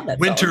 but I love that.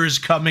 Winter is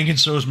coming, and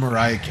so is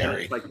Mariah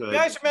Carey. You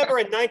guys remember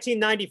in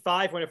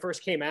 1995 when it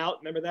first came out?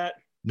 Remember that?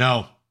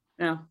 No.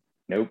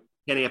 Nope.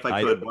 Kenny, if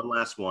I could, one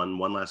last one.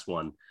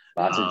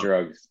 Lots of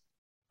drugs.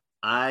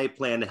 I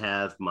plan to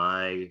have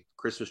my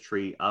Christmas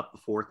tree up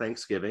before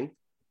Thanksgiving.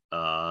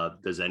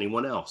 Does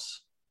anyone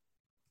else?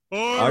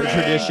 Our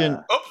tradition.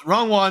 Oops,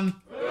 wrong one.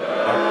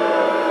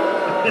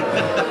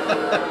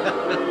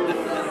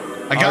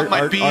 I got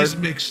my B's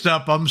mixed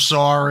up. I'm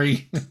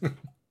sorry.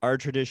 Our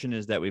tradition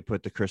is that we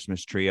put the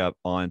Christmas tree up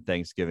on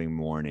Thanksgiving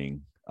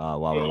morning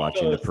while we're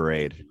watching the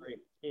parade.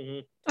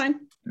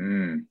 Fine.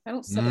 I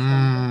don't set it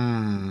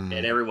And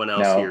everyone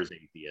else here is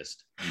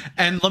atheist.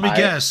 And let me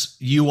guess,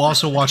 you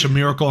also watch A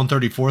Miracle on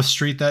 34th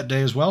Street that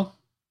day as well?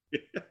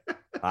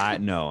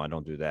 No, I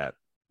don't do that.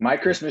 My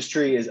Christmas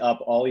tree is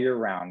up all year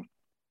round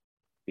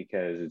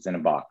because it's in a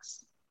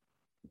box,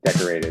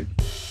 decorated,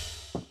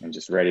 and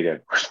just ready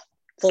to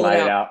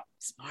slide it out.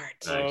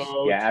 Smart.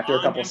 Yeah, after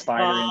a couple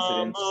spider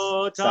incidents,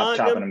 stop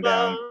chopping them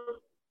down.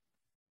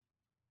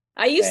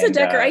 I used to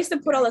decorate. I used to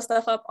put all the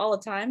stuff up all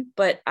the time,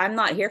 but I'm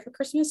not here for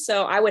Christmas,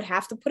 so I would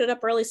have to put it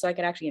up early so I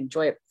could actually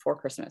enjoy it before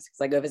Christmas because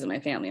I go visit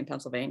my family in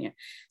Pennsylvania.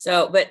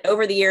 So, but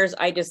over the years,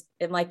 I just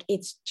am like,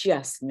 it's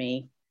just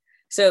me.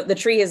 So the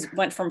tree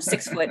went from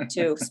 6 foot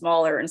to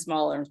smaller and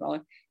smaller and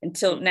smaller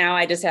until now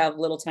I just have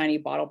little tiny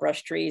bottle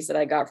brush trees that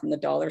I got from the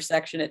dollar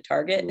section at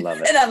Target.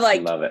 Love it. And I'm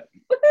like, love it.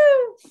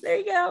 Woohoo, there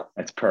you go.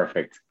 That's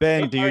perfect.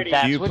 Ben, do you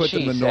That's put what the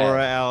she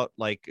menorah said. out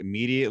like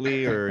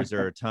immediately, or is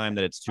there a time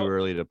that it's too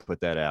early to put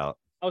that out?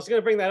 I was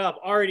going to bring that up.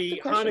 Already,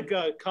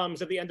 Hanukkah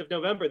comes at the end of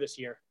November this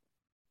year.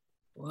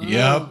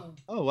 Yep.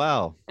 Oh,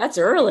 wow. That's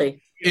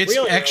early. It's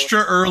Really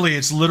extra early.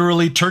 It's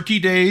literally Turkey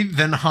Day,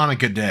 then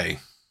Hanukkah Day.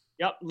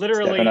 Yep,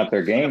 literally. Stepping up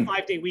their game.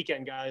 5-day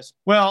weekend, guys.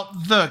 Well,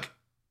 look,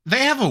 they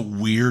have a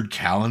weird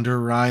calendar,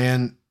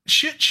 Ryan.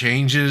 Shit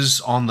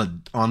changes on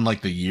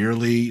the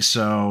yearly,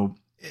 so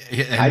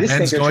and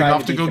Ben's going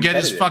off to go get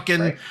his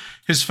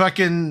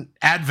fucking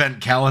advent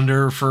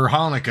calendar for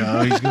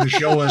Hanukkah. He's going to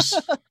show us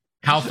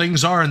how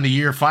things are in the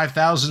year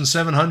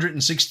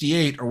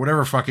 5768 or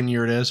whatever fucking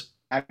year it is.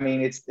 I mean,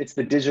 it's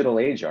the digital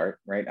age, Art,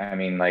 right? I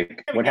mean,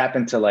 like, what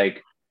happened to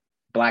like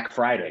Black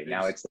Friday?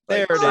 Now it's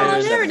like,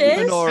 there it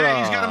is. Menorah. Hey,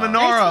 he's got a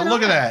menorah.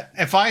 Look at that.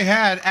 If I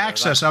had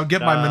access, I would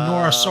get my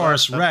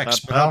Menorahsaurus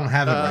Rex, but I don't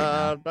have it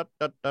right now.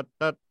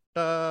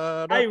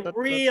 I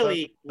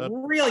really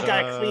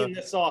got to clean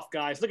this off,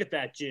 guys. Look at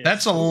that jizz.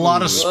 That's a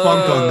lot of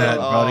spunk on that,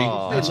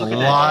 buddy. That's a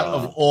lot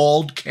of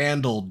old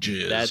candle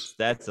jizz.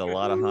 That's a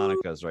lot of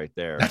Hanukkahs right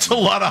there. That's a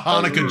lot of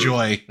Hanukkah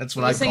joy. That's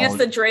what I Sing call us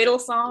it. the dreidel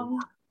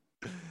song.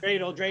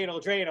 Dreidel, dreidel,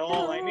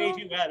 dreidel, I made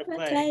you how to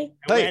play.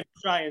 Hey. And when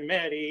dry and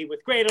merry, with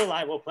dreidel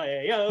I will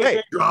play. Oh, Hey.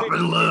 dreidel, Dropping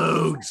dreidel,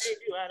 loads. I made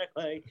you how to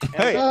play.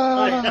 Hey.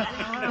 Dreidel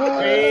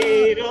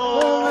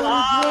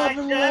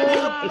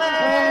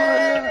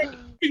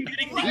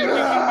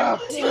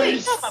I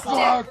shall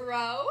play.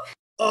 Bro.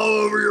 All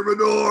over your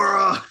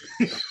menorah.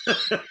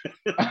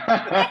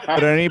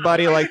 Would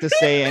anybody like to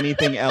say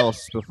anything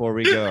else before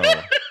we go?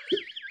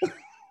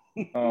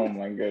 Oh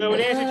my So in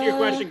goodness. answer to your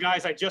question,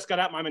 guys, I just got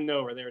out my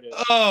menorah. There it is.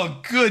 Oh,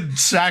 good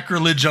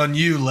sacrilege on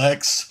you,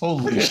 Lex.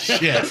 Holy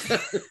shit.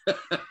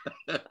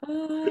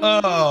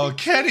 Oh,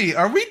 Kenny,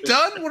 are we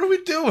done? What are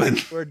we doing?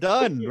 We're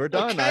done. We're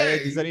done.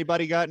 Okay. Has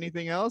anybody got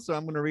anything else?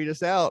 I'm going to read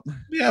us out.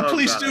 Yeah, Oh,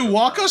 please God. do.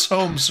 Walk us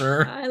home,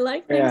 sir. I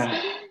like Yeah.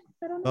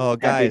 Thanksgiving. Oh, Happy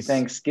guys.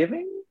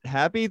 Thanksgiving.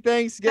 Happy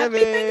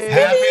Thanksgiving.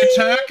 Happy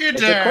Turkey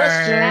It's a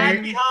question.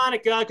 Happy Day.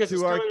 Hanukkah, because it's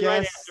To our coming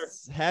right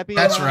guests. after. Happy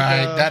That's Hanukkah.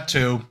 right. That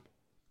too.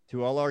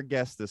 To all our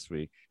guests this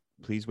week,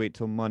 please wait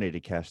till Monday to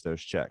cash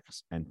those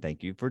checks. And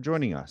thank you for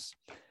joining us.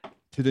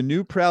 To the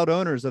new proud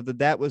owners of the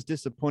That Was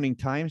Disappointing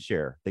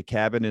timeshare, the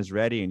cabin is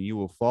ready and you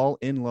will fall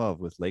in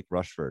love with Lake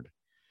Rushford.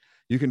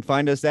 You can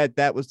find us at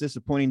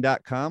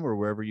thatwasdisappointing.com or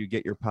wherever you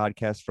get your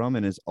podcast from.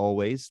 And as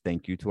always,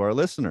 thank you to our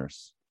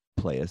listeners.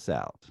 Play us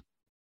out.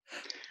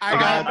 I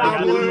got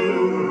the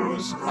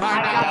blues.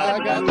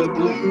 I got the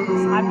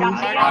blues. I've got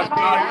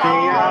the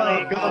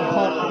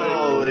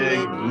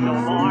alcoholic. No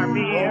more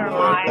beer,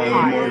 my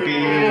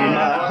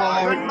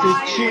heart to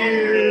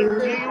cheer.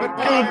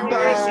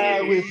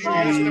 Goodbye with you.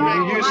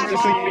 Used to be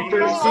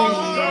first so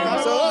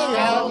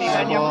long.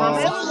 And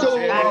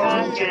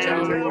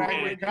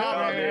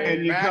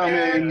you're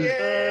coming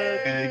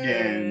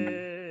again.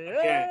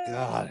 Again.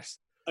 God.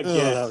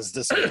 Again. That was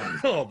disappointing.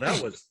 Oh,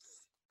 that was.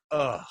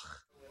 Ugh.